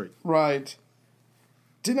country? Right.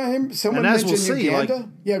 Didn't I hear someone And as mention we'll see, Uganda?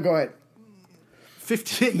 Yeah, go ahead.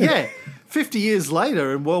 50 years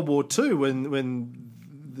later in World War II, when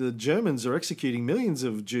the Germans are executing millions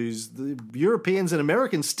of Jews, the Europeans and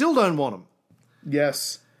Americans still don't want them.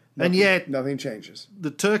 Yes. And yet nothing changes.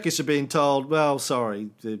 the Turkish are being told, well,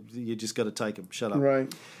 sorry, you just got to take them. Shut up.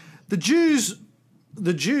 Right. The Jews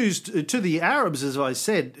to the Arabs, as I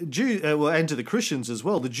said, and to the Christians as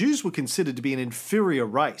well, the Jews were considered to be an inferior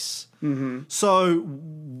race. Mm-hmm. So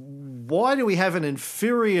why do we have an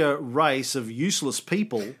inferior race of useless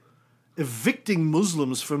people evicting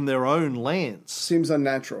Muslims from their own lands? Seems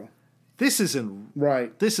unnatural. This isn't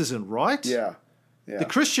Right. This isn't right. Yeah. Yeah. The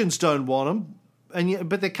Christians don't want them,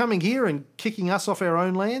 but they're coming here and kicking us off our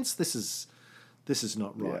own lands. This is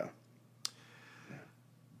not right. Yeah.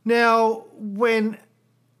 Now, when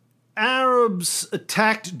Arabs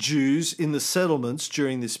attacked Jews in the settlements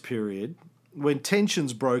during this period, when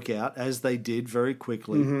tensions broke out, as they did very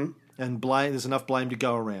quickly, and there's enough blame to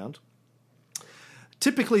go around,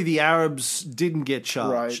 typically the Arabs didn't get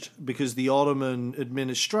charged because the Ottoman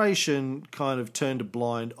administration kind of turned a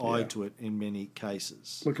blind eye to it in many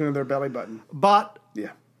cases. Looking at their belly button. But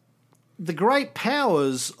Yeah. the great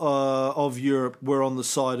powers of Europe were on the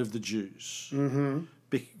side of the Jews. Mm-hmm.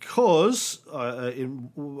 Because, I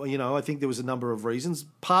think there was a number of reasons.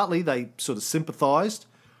 Partly they sort of sympathised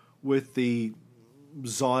with the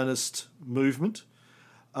Zionist movement.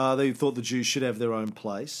 They thought the Jews should have their own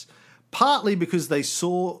place. Partly because they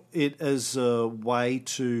saw it as a way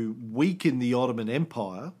to weaken the Ottoman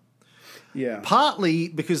Empire. Yeah. Partly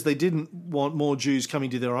because they didn't want more Jews coming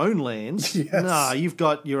to their own lands. Yes. Nah, you've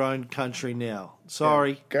got your own country now.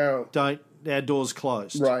 Sorry. Yeah, go. Our door's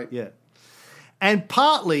closed. Right. Yeah. And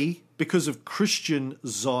partly because of Christian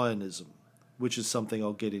Zionism, which is something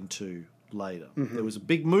I'll get into later. Mm-hmm. There was a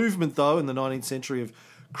big movement, though, in the 19th century of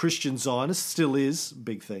Christian Zionists, still is a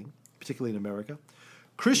big thing, particularly in America,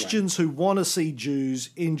 Christians who want to see Jews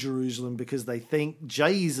in Jerusalem because they think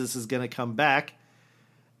Jesus is going to come back,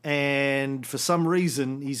 and for some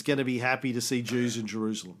reason he's going to be happy to see Jews in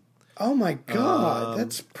Jerusalem. Oh my God,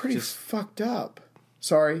 that's pretty fucked up.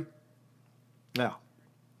 Sorry. Yeah.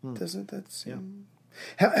 Doesn't that seem...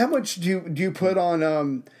 How much do you put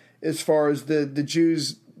on as far as the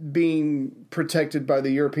Jews being protected by the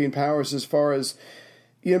European powers, as far as,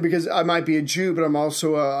 because I might be a Jew, but I'm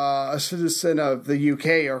also a citizen of the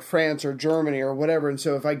UK or France or Germany or whatever, and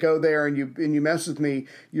so if I go there and you mess with me,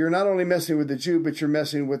 you're not only messing with the Jew, but you're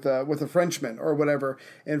messing with a Frenchman or whatever,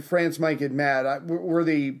 and France might get mad. Were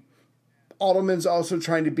the Ottomans also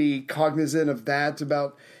trying to be cognizant of that,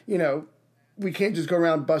 about, we can't just go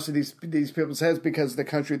around busting these people's heads because the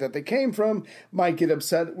country that they came from might get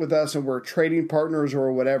upset with us and we're trading partners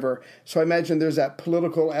or whatever. So I imagine there's that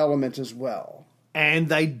political element as well. And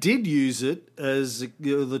they did use it as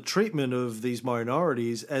the treatment of these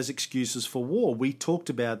minorities as excuses for war. We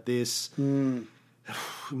talked about this in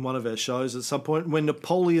one of our shows at some point when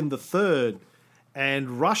Napoleon III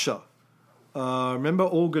and Russia, remember,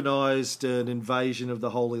 organised an invasion of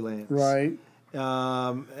the Holy Land. Right.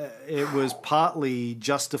 It was partly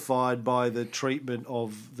justified by the treatment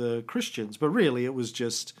of the Christians, but really it was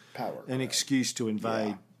just an excuse to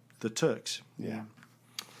invade the Turks. Yeah.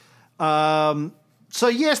 So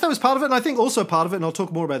yes, that was part of it, and I think also part of it, and I'll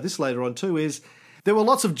talk more about this later on too, is there were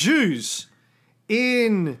lots of Jews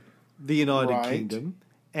in the United Kingdom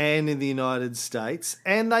and in the United States,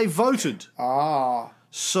 and they voted.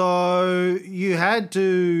 So you had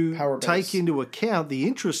to take into account the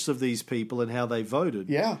interests of these people and how they voted.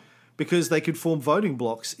 Yeah. Because they could form voting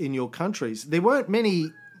blocks in your countries. There weren't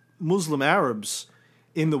many Muslim Arabs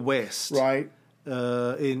in the West. Right.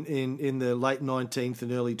 In the late 19th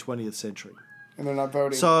and early 20th century. And they're not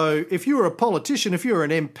voting. So if you were a politician, if you were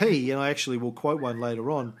an MP, and I actually will quote one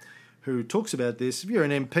later on who talks about this, if you're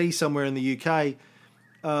an MP somewhere in the UK,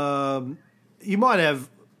 you might have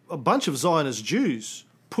a bunch of Zionist Jews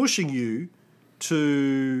pushing you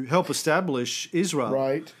to help establish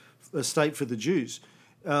Israel, a state for the Jews.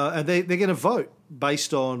 And they're going to vote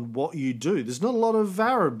based on what you do. There's not a lot of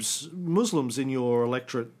Muslims in your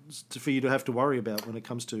electorate for you to have to worry about when it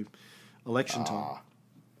comes to election time.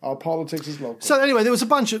 All politics is local. So anyway, there was a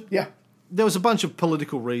bunch of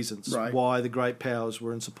political reasons why the great powers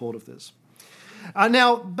were in support of this.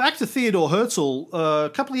 Now, back to Theodore Herzl. A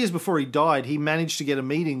couple of years before he died, he managed to get a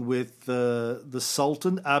meeting with the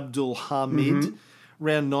Sultan, Abdul Hamid,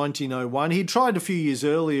 around 1901. He'd tried a few years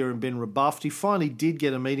earlier and been rebuffed. He finally did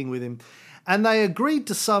get a meeting with him, and they agreed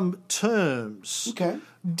to some terms. Okay.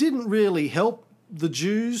 Didn't really help the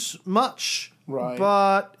Jews much,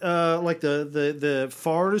 but like the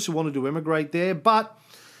foreigners who wanted to immigrate there. But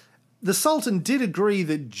the Sultan did agree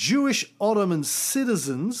that Jewish Ottoman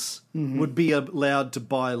citizens would be allowed to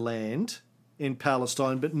buy land in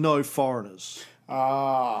Palestine, but no foreigners.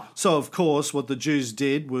 So, of course, what the Jews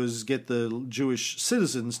did was get the Jewish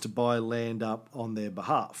citizens to buy land up on their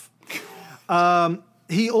behalf.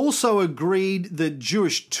 He also agreed that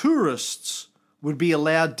Jewish tourists would be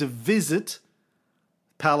allowed to visit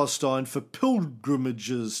Palestine for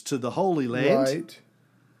pilgrimages to the Holy Land. Right.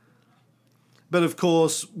 But, of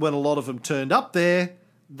course, when a lot of them turned up there,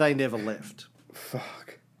 they never left.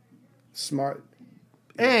 Fuck. Smart.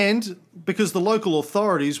 And because the local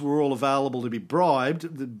authorities were all available to be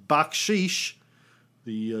bribed, the bakshish,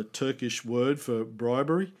 the Turkish word for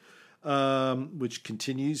bribery, which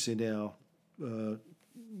continues in our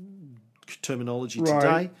terminology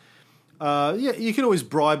today. You can always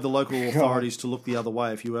bribe the local authorities to look the other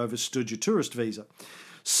way if you overstood your tourist visa.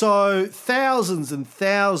 So thousands and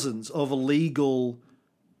thousands of illegal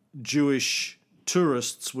Jewish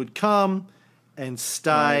tourists would come and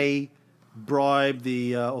stay, bribe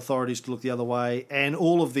the authorities to look the other way, and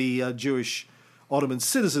all of the Jewish Ottoman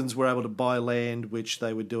citizens were able to buy land, which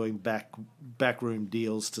they were doing backroom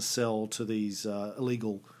deals to sell to these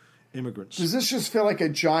illegal immigrants. Does this just feel like a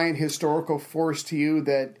giant historical force to you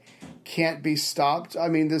that can't be stopped? I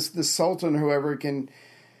mean, the Sultan, whoever, can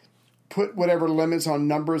put whatever limits on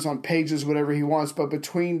numbers, on pages, whatever he wants, but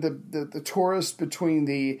between the tourists, between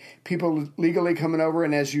the people legally coming over,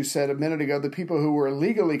 and as you said a minute ago, the people who were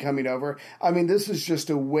illegally coming over, I mean, this is just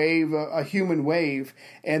a wave, a human wave,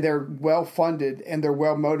 and they're well-funded and they're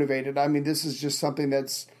well-motivated. I mean, this is just something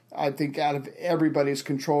that's, I think, out of everybody's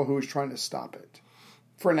control who is trying to stop it,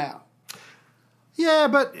 for now. Yeah,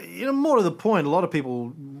 but more to the point, a lot of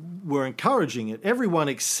people were encouraging it. Everyone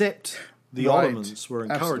except the Ottomans were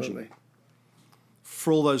encouraging it.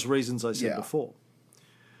 For all those reasons I said before.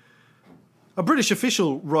 A British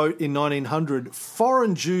official wrote in 1900,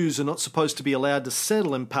 foreign Jews are not supposed to be allowed to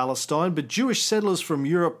settle in Palestine, but Jewish settlers from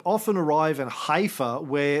Europe often arrive in Haifa,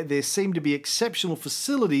 where there seem to be exceptional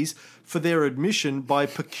facilities for their admission by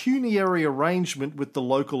pecuniary arrangement with the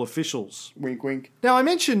local officials. Wink, wink. Now, I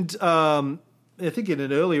mentioned, I think in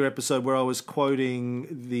an earlier episode where I was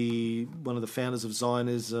quoting one of the founders of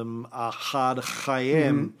Zionism, Ahad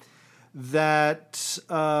Chaim, that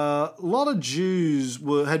a lot of Jews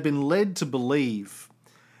had been led to believe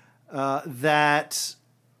that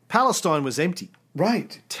Palestine was empty.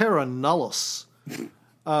 Right. Terra nullis.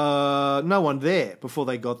 No one there before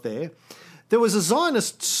they got there. There was a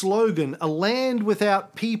Zionist slogan, a land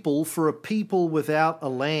without people for a people without a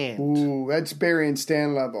land. Ooh, that's Barry and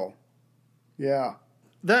Stan level. Yeah.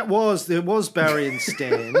 There was Barry and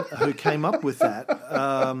Stan who came up with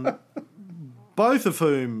that. Both of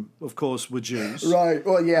whom, of course, were Jews. Right.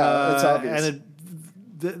 Well, yeah, that's obvious.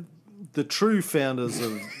 And the true founders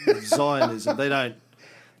of Zionism,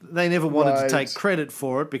 they never wanted to take credit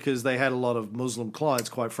for it because they had a lot of Muslim clients,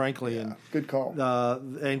 quite frankly, and good call,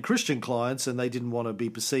 and Christian clients, and they didn't want to be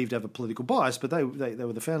perceived to have a political bias. But they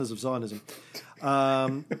were the founders of Zionism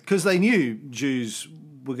because they knew Jews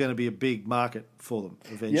were going to be a big market for them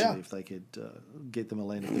eventually if they could get them a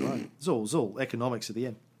land of their own. It was all economics at the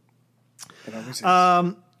end.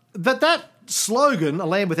 But that slogan, a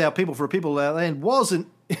land without people for a people without land, wasn't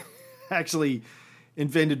actually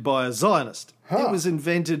invented by a Zionist. It was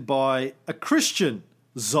invented by a Christian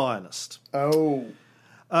Zionist. Oh.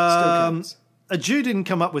 A Jew didn't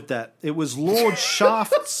come up with that. It was Lord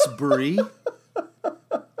Shaftesbury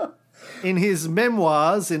in his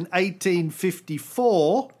memoirs in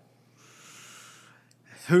 1854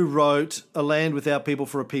 who wrote A Land Without People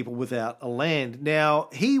for a People Without a Land. Now,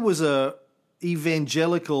 he was a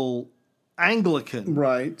evangelical Anglican.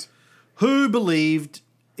 Right. Who believed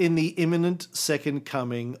in the imminent second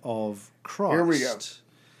coming of Christ. Here we go.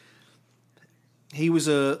 He was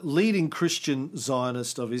a leading Christian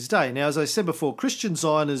Zionist of his day. Now, as I said before, Christian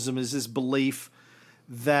Zionism is this belief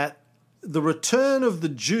that the return of the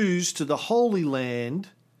Jews to the Holy Land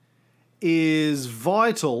is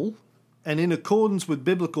vital and in accordance with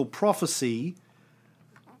biblical prophecy,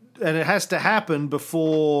 and it has to happen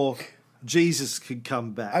before Jesus could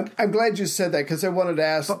come back. I'm glad you said that because I wanted to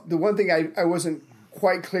ask. The one thing I wasn't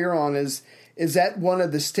quite clear on is that one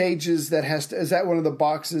of the stages is that one of the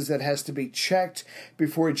boxes that has to be checked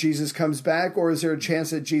before Jesus comes back, or is there a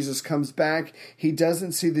chance that Jesus comes back, he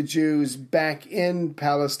doesn't see the Jews back in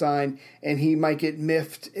Palestine, and he might get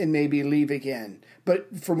miffed and maybe leave again?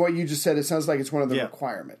 But from what you just said, it sounds like it's one of the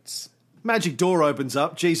requirements. Magic door opens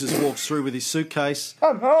up. Jesus walks through with his suitcase,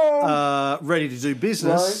 I'm home, ready to do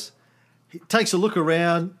business. Right. He takes a look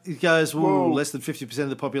around. He goes, "Whoa, less than 50%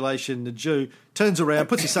 of the population, the Jew." Turns around,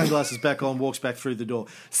 puts his sunglasses back on, walks back through the door.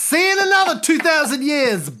 See you in another 2,000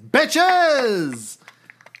 years, bitches!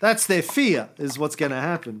 That's their fear, is what's going to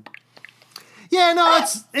happen. Yeah, no,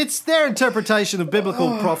 it's their interpretation of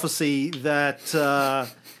biblical prophecy that,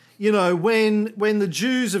 when the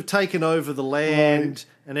Jews have taken over the land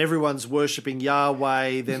and everyone's worshipping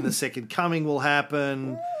Yahweh, then the second coming will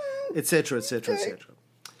happen, etc., etc., etc.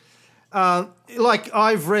 Like,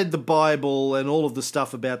 I've read the Bible and all of the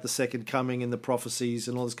stuff about the second coming and the prophecies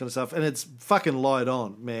and all this kind of stuff, and it's fucking light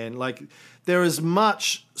on, man. Like, there is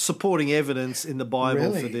much supporting evidence in the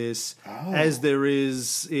Bible for this as there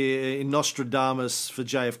is in Nostradamus for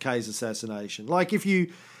JFK's assassination. Like, if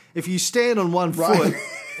you stand on one foot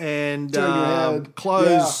and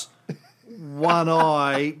close one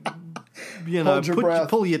eye,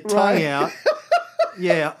 pull your tongue out,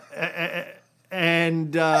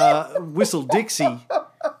 and whistle Dixie,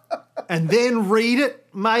 and then read it,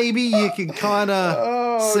 maybe you can kind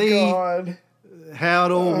of see how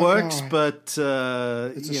it all works, but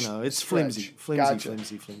it's flimsy.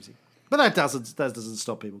 But that doesn't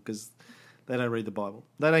stop people because they don't read the Bible.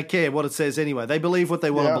 They don't care what it says anyway. They believe what they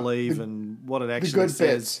want to believe and what it actually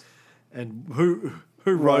says, and who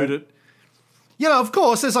wrote it. Of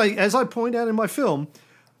course, as I point out in my film,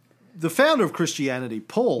 the founder of Christianity,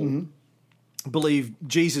 Paul, believed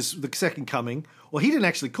Jesus, the second coming, well, he didn't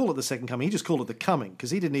actually call it the second coming, he just called it the coming,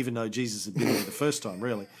 because he didn't even know Jesus had been there the first time,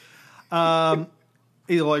 really.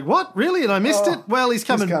 He's like, what? Really? And I missed it? Well, he's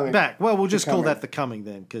coming back. Well, we'll just call that the coming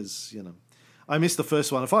then, because, I missed the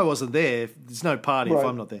first one. If I wasn't there, there's no party if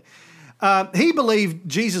I'm not there. He believed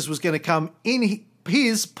Jesus was going to come in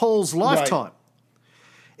Paul's lifetime. Right.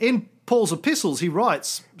 In Paul's epistles, he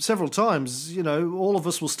writes several times, all of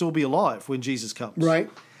us will still be alive when Jesus comes. Right.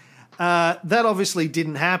 That obviously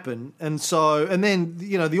didn't happen. And then,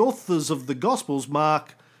 the authors of the Gospels,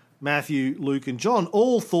 Mark, Matthew, Luke, and John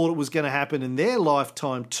all thought it was going to happen in their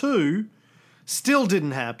lifetime too. Still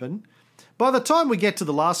didn't happen. By the time we get to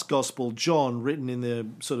the last gospel, John, written in the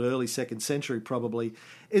sort of early 2nd century probably,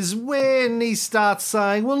 is when he starts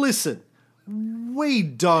saying, well, listen, we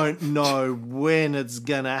don't know when it's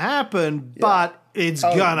going to happen, but it's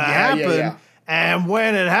going to happen. And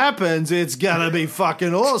when it happens, it's going to be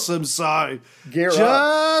fucking awesome. So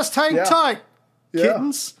just hang tight,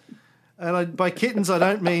 kittens. And by kittens, I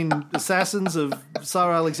don't mean assassins of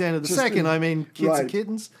Tsar Alexander II. I mean kids and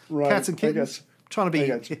kittens, cats and kittens. Trying to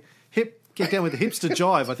be hip, get down with the hipster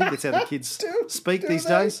jive. I think that's how the kids speak these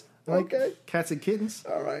days. Okay. Cats and kittens.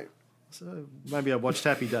 All right. So maybe I watched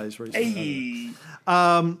Happy Days recently.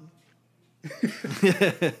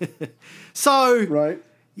 So... Right.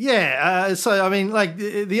 Yeah, so I mean, like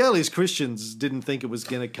the earliest Christians didn't think it was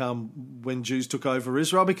going to come when Jews took over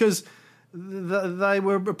Israel because they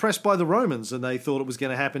were oppressed by the Romans and they thought it was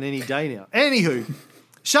going to happen any day now. Anywho,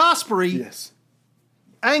 Shaftesbury,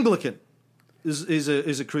 Anglican, is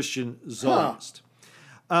a Christian Zionist.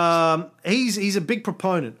 He's a big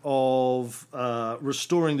proponent of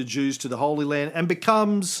restoring the Jews to the Holy Land and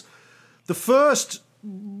becomes the first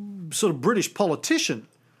sort of British politician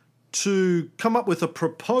to come up with a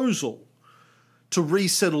proposal to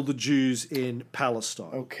resettle the Jews in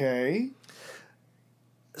Palestine. Okay.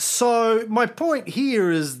 So my point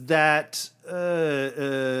here is that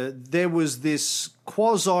there was this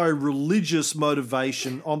quasi-religious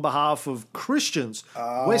motivation on behalf of Christians,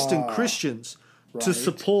 Western Christians, to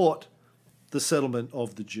support the settlement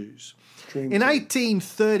of the Jews. In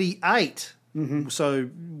 1838, so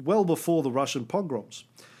well before the Russian pogroms,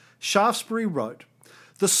 Shaftesbury wrote,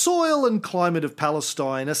 "The soil and climate of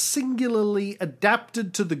Palestine are singularly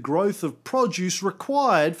adapted to the growth of produce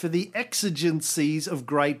required for the exigencies of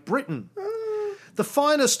Great Britain. The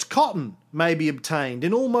finest cotton may be obtained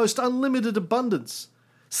in almost unlimited abundance.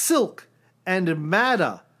 Silk and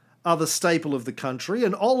madder are the staple of the country,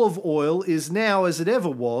 and olive oil is now, as it ever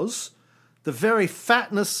was, the very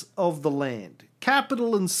fatness of the land.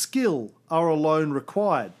 Capital and skill are alone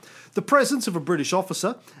required. The presence of a British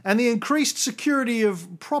officer and the increased security of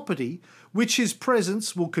property which his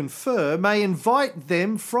presence will confer may invite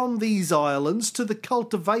them from these islands to the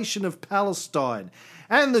cultivation of Palestine,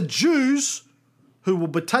 and the Jews, who will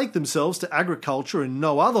betake themselves to agriculture in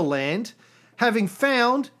no other land, having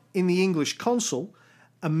found in the English consul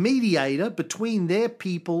a mediator between their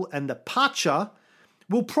people and the Pacha,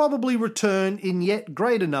 will probably return in yet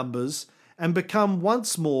greater numbers and become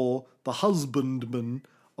once more the husbandmen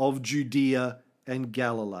of Judea and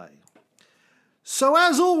Galilee." So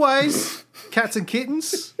as always, cats and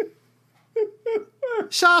kittens,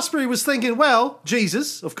 Shaftesbury was thinking, well,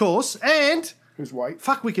 Jesus, of course, and who's white?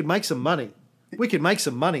 Fuck, we could make some money. We could make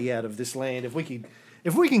some money out of this land if we can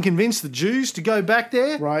convince the Jews to go back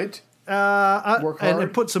there, Right. Work hard.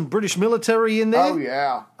 And put some British military in there. Oh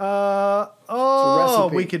yeah.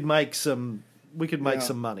 We could make some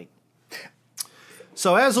money.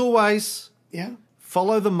 So as always,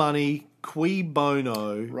 follow the money, qui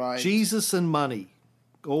bono, right. Jesus and money.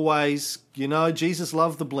 Always, Jesus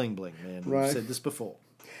loved the bling bling, man. Right. We've said this before.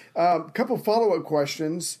 A couple follow-up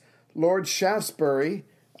questions. Lord Shaftesbury,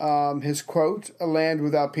 his quote, "A land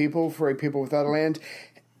without people for a people without a land."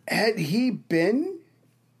 Had he been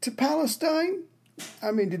to Palestine?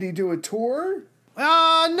 I mean, did he do a tour? No,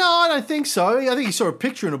 I don't think so. I think he saw a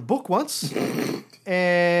picture in a book once.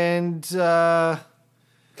 And,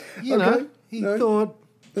 he thought...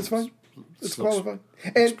 That's fine. It's qualified.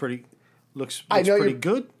 Looks pretty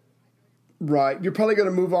good. Right. You're probably going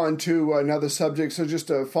to move on to another subject. So just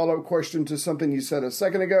a follow-up question to something you said a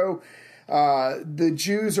second ago. The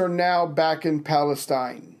Jews are now back in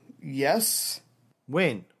Palestine. Yes?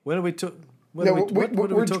 When? When are we talking?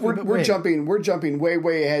 We're jumping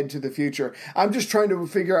way ahead to the future. I'm just trying to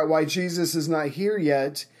figure out why Jesus is not here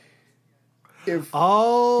yet. If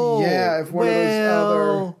one of those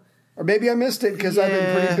other, or maybe I missed it because I've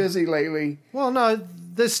been pretty busy lately. Well, no,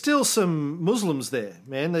 there's still some Muslims there,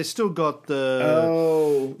 man. They still got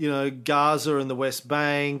the Gaza and the West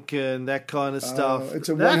Bank and that kind of stuff. It's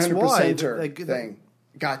a 100% thing.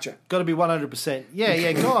 Gotcha. Got to be 100%.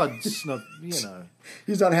 Yeah. God's not,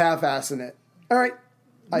 He's not half-assing it. All right.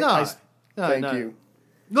 Thank you.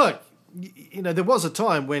 Look, there was a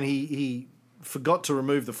time when he forgot to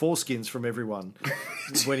remove the foreskins from everyone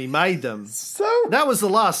when he made them. So that was the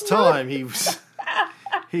last time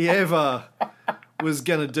he ever was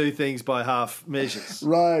going to do things by half measures.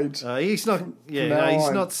 Right. He's not. Yeah,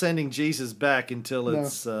 he's not sending Jesus back until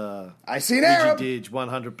it's. I see an Arab.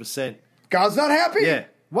 100%. God's not happy. Yeah,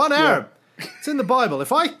 one Arab. It's in the Bible.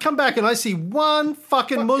 If I come back and I see one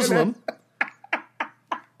fucking Muslim,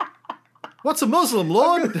 what's a Muslim,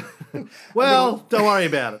 Lord? Well, don't worry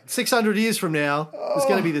about it. 600 years from now, there's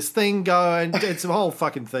going to be this thing going. It's a whole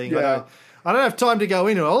fucking thing. Yeah. I don't have time to go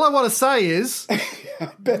into it. All I want to say is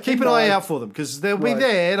keep an eye out for them because they'll be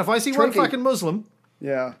there. And if I see one fucking Muslim...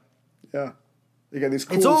 Yeah. They got these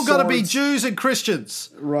cool it's all got to be swords. Jews and Christians.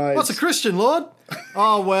 Right. What's a Christian, Lord?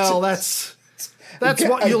 Oh, well, that's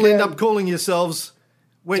what you'll end up calling yourselves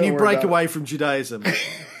when Don't you worry break about away from Judaism.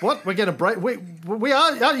 What? We're going to break... We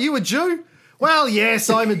are you a Jew? Well, yes,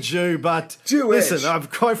 I'm a Jew, but... Jewish. Listen, I'm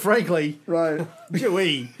quite frankly... Right.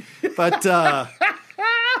 Jewy. But,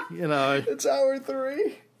 you know... It's hour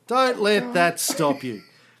 3. Don't let that stop you.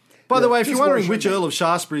 By the way, if you're just wondering worship which me. Earl of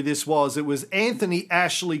Shaftesbury this was, it was Anthony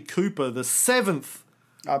Ashley Cooper, the 7th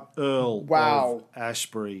Earl Wow. of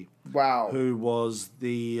Ashbury, Wow. who was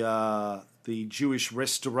the Jewish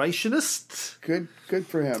restorationist. Good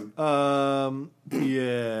for him.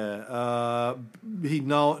 He's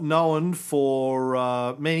known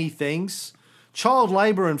for many things: child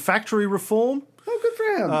labour and factory reform. Oh, good for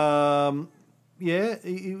him.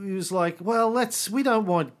 He was like, well, we don't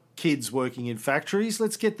want kids working in factories.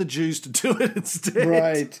 Let's get the Jews to do it instead.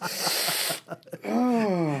 Right.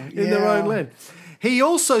 In their own land. He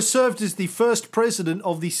also served as the first president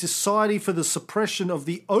of the Society for the Suppression of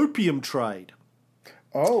the Opium Trade.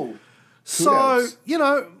 Oh. So, Kudos. you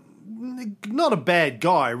know, not a bad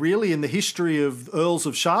guy, really, in the history of Earls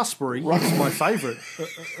of Shaftesbury. He's my favourite.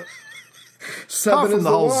 Seven Apart from is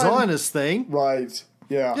the whole one. Zionist thing. Right.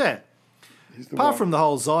 Yeah. Yeah. He's the Apart one. from the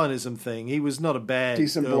whole Zionism thing, he was not a bad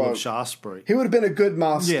Decent Earl bloke. of Shaftesbury. He would have been a good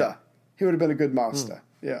master. Yeah. He would have been a good master.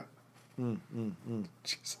 Yeah.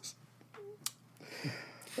 Jesus.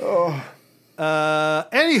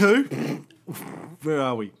 Anywho, where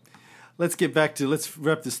are we? Let's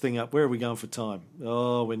wrap this thing up. Where are we going for time?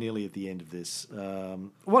 Oh, we're nearly at the end of this. I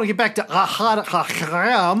want to get back to Ahad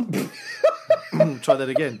Hayam. Try that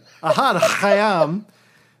again. Ahad Hayam,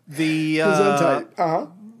 the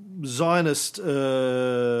Zionist,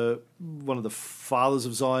 one of the fathers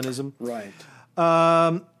of Zionism. Right.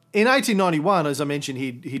 In 1891, as I mentioned,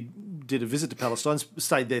 he did a visit to Palestine,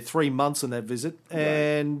 stayed there 3 months on that visit,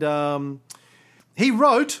 and he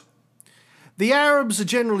wrote, "The Arabs are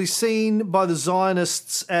generally seen by the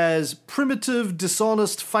Zionists as primitive,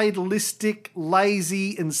 dishonest, fatalistic,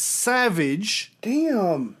 lazy, and savage,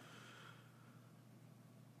 Damn.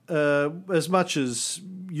 as much as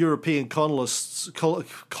European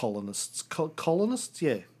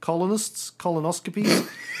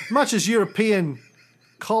colonoscopies, much as European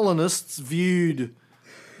colonists viewed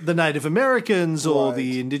the Native Americans or Right.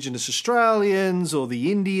 the indigenous Australians or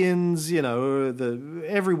the Indians, you know,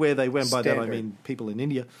 everywhere they went. By that I Standard. mean people in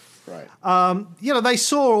India. Right. You know, they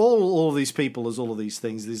saw all of these people as all of these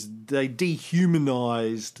things. They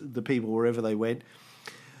dehumanized the people wherever they went.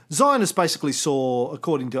 Zionists basically saw,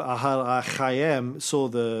 according to Ahad Hayam, saw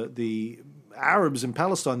the Arabs in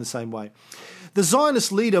Palestine the same way. The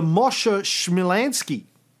Zionist leader Moshe Shmilansky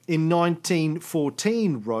in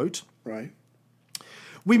 1914 wrote, Right.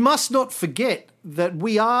 "We must not forget that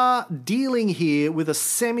we are dealing here with a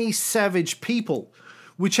semi-savage people,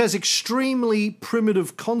 which has extremely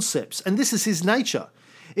primitive concepts, and this is his nature.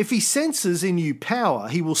 If he senses in you power,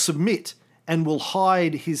 he will submit and will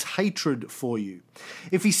hide his hatred for you.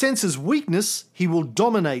 If he senses weakness, he will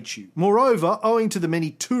dominate you. Moreover, owing to the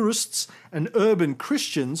many tourists and urban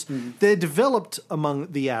Christians, there developed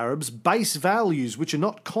among the Arabs base values which are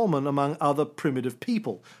not common among other primitive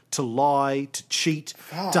people. To lie, to cheat,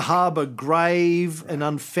 to harbour grave and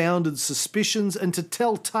unfounded suspicions, and to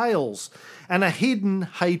tell tales, and a hidden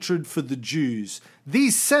hatred for the Jews.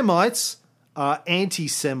 These Semites are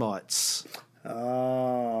anti-Semites."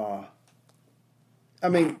 I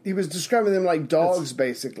mean, he was describing them like dogs,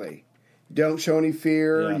 basically. You don't show any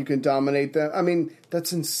fear. Yeah. You can dominate them. I mean,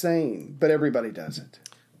 that's insane, but everybody does it.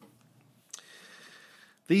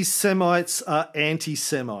 These Semites are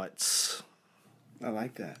anti-Semites. I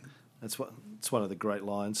like that. It's one of the great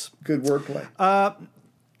lines. Good wordplay.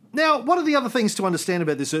 Now, one of the other things to understand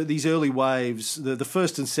about these early waves, the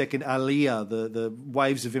first and second Aliyah, the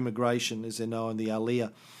waves of immigration, as they're known, the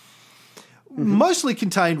Aliyah, mostly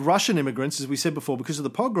contained Russian immigrants, as we said before, because of the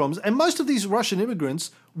pogroms, and most of these Russian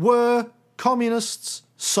immigrants were communists,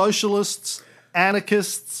 socialists,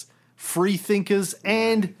 anarchists, freethinkers,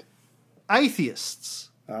 and atheists.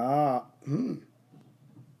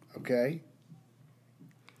 Okay.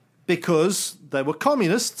 Because they were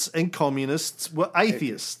communists, and communists were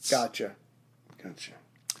atheists. Gotcha.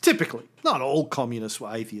 Typically. Not all communists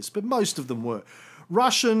were atheists, but most of them were.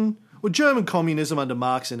 Russian Well, German communism under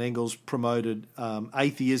Marx and Engels promoted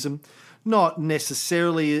atheism. Not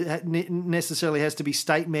necessarily has to be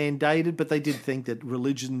state mandated, but they did think that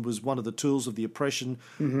religion was one of the tools of the oppression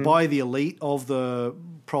by the elite of the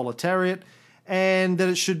proletariat, and that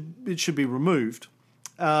it should be removed.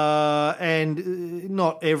 And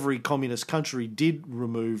not every communist country did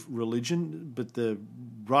remove religion, but the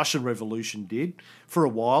Russian Revolution did for a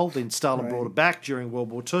while. Then Stalin brought it back during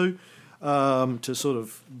World War II. To sort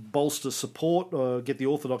of bolster support, get the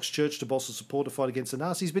Orthodox Church to bolster support to fight against the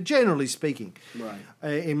Nazis. But generally speaking,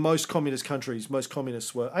 in most communist countries, most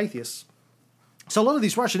communists were atheists. So a lot of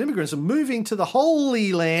these Russian immigrants are moving to the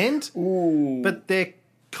Holy Land, but they're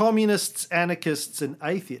communists, anarchists, and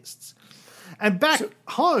atheists. And back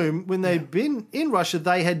home, when they'd been in Russia,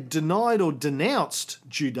 they had denied or denounced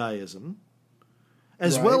Judaism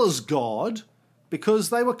as well as God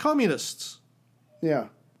because they were communists. Yeah.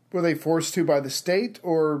 Were they forced to by the state,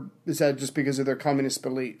 or is that just because of their communist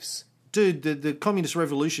beliefs? Dude, the communist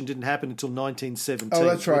revolution didn't happen until 1917. Oh,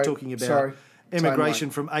 that's right. We're talking about immigration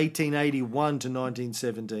from 1881 to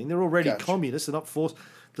 1917. They're already communists. They're not forced.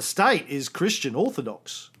 The state is Christian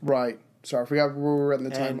Orthodox. Right. Sorry, I forgot where we were at in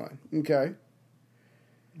the timeline. Okay.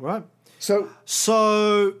 Right. So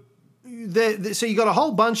you got a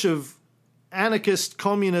whole bunch of anarchist,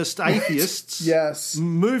 communist, atheists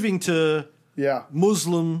moving to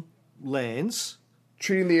Muslim lands.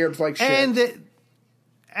 Treating the Arabs like shit.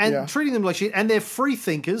 And treating them like shit. And they're free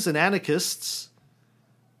thinkers and anarchists.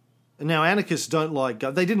 And now anarchists don't like...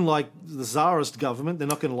 They didn't like the Tsarist government. They're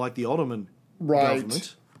not going to like the Ottoman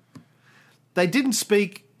government. They didn't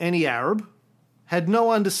speak any Arab. Had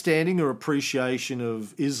no understanding or appreciation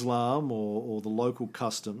of Islam or the local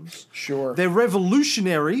customs. Sure. They're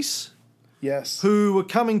revolutionaries. Yes. Who were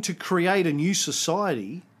coming to create a new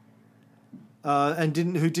society...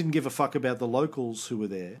 who didn't give a fuck about the locals who were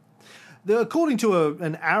there. According to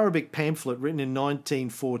an Arabic pamphlet written in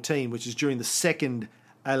 1914, which is during the second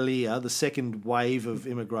Aliyah, the second wave of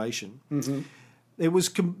immigration, it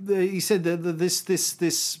was. He said that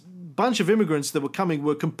this bunch of immigrants that were coming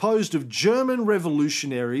were composed of German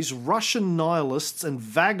revolutionaries, Russian nihilists, and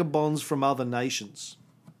vagabonds from other nations.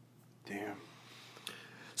 Damn.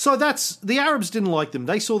 So the Arabs didn't like them.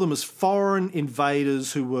 They saw them as foreign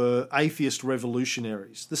invaders who were atheist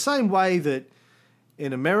revolutionaries. The same way that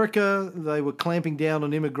in America they were clamping down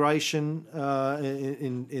on immigration,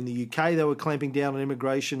 in the UK they were clamping down on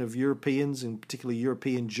immigration of Europeans, and particularly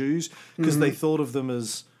European Jews, because they thought of them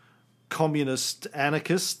as communist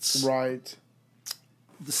anarchists. Right.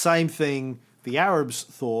 The same thing the Arabs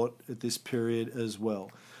thought at this period as well.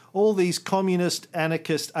 All these communist,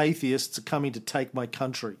 anarchist, atheists are coming to take my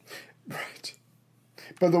country. Right.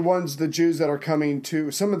 But the Jews that are coming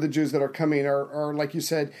some of the Jews that are coming are, like you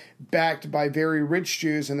said, backed by very rich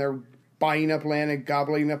Jews, and they're buying up land and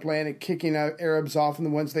gobbling up land and kicking out Arabs off, and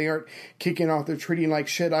the ones they aren't kicking off, they're treating like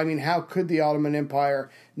shit. I mean, how could the Ottoman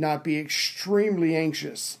Empire not be extremely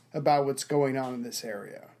anxious about what's going on in this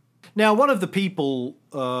area? Now, one of the people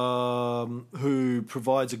who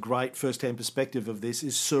provides a great first-hand perspective of this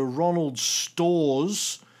is Sir Ronald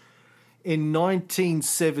Storrs. In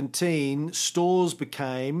 1917, Storrs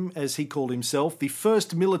became, as he called himself, the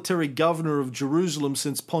first military governor of Jerusalem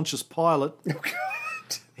since Pontius Pilate. Oh, God.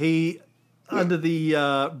 He, under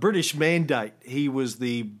the British mandate, he was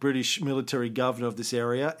the British military governor of this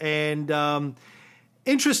area. And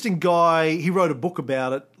interesting guy, he wrote a book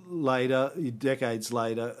about it. Later, decades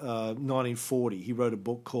later, 1940, he wrote a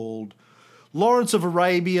book called Lawrence of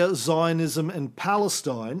Arabia, Zionism and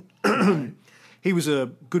Palestine. He was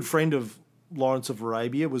a good friend of Lawrence of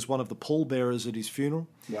Arabia, was one of the pallbearers at his funeral.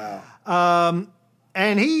 Wow.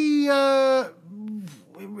 And he,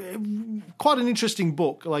 quite an interesting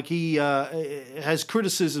book. Like he has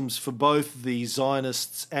criticisms for both the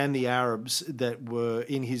Zionists and the Arabs that were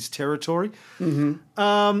in his territory.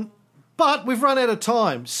 But we've run out of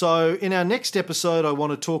time. So in our next episode, I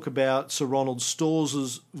want to talk about Sir Ronald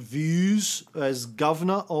Storrs' views as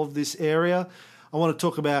governor of this area. I want to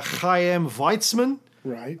talk about Chaim Weizmann.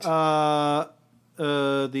 Right.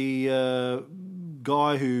 The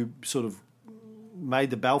guy who sort of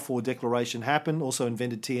made the Balfour Declaration happen, also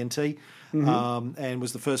invented TNT, and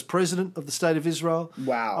was the first president of the State of Israel.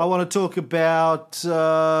 Wow. I want to talk about,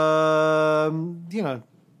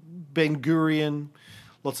 Ben Gurion,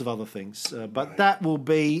 lots of other things. But that will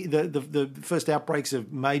be the first outbreaks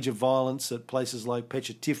of major violence at places like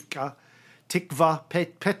Petach Tikva,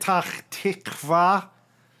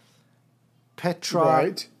 Petra.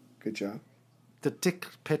 Right. Good job.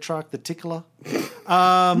 Petrarch, the tickler.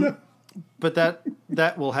 But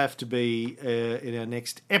that will have to be in our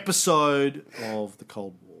next episode of the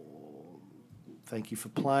Cold War. Thank you for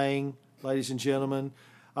playing, ladies and gentlemen.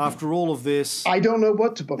 After all of this, I don't know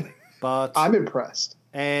what to believe. but I'm impressed.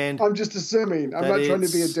 and I'm just assuming. I'm not trying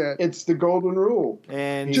to be a dick. It's the golden rule.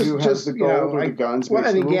 and He who has the gold or the guns Well,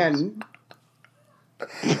 makes and the rules. again,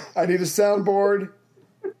 I need a soundboard.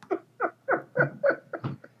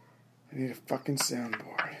 I need a fucking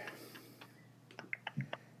soundboard.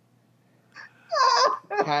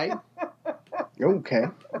 Okay. Okay.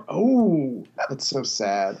 Oh, that's so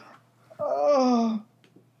sad. Oh.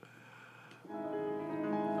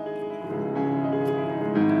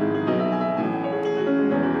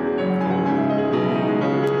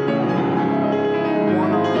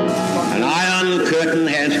 An iron curtain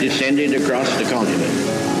has descended across the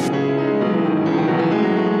continent.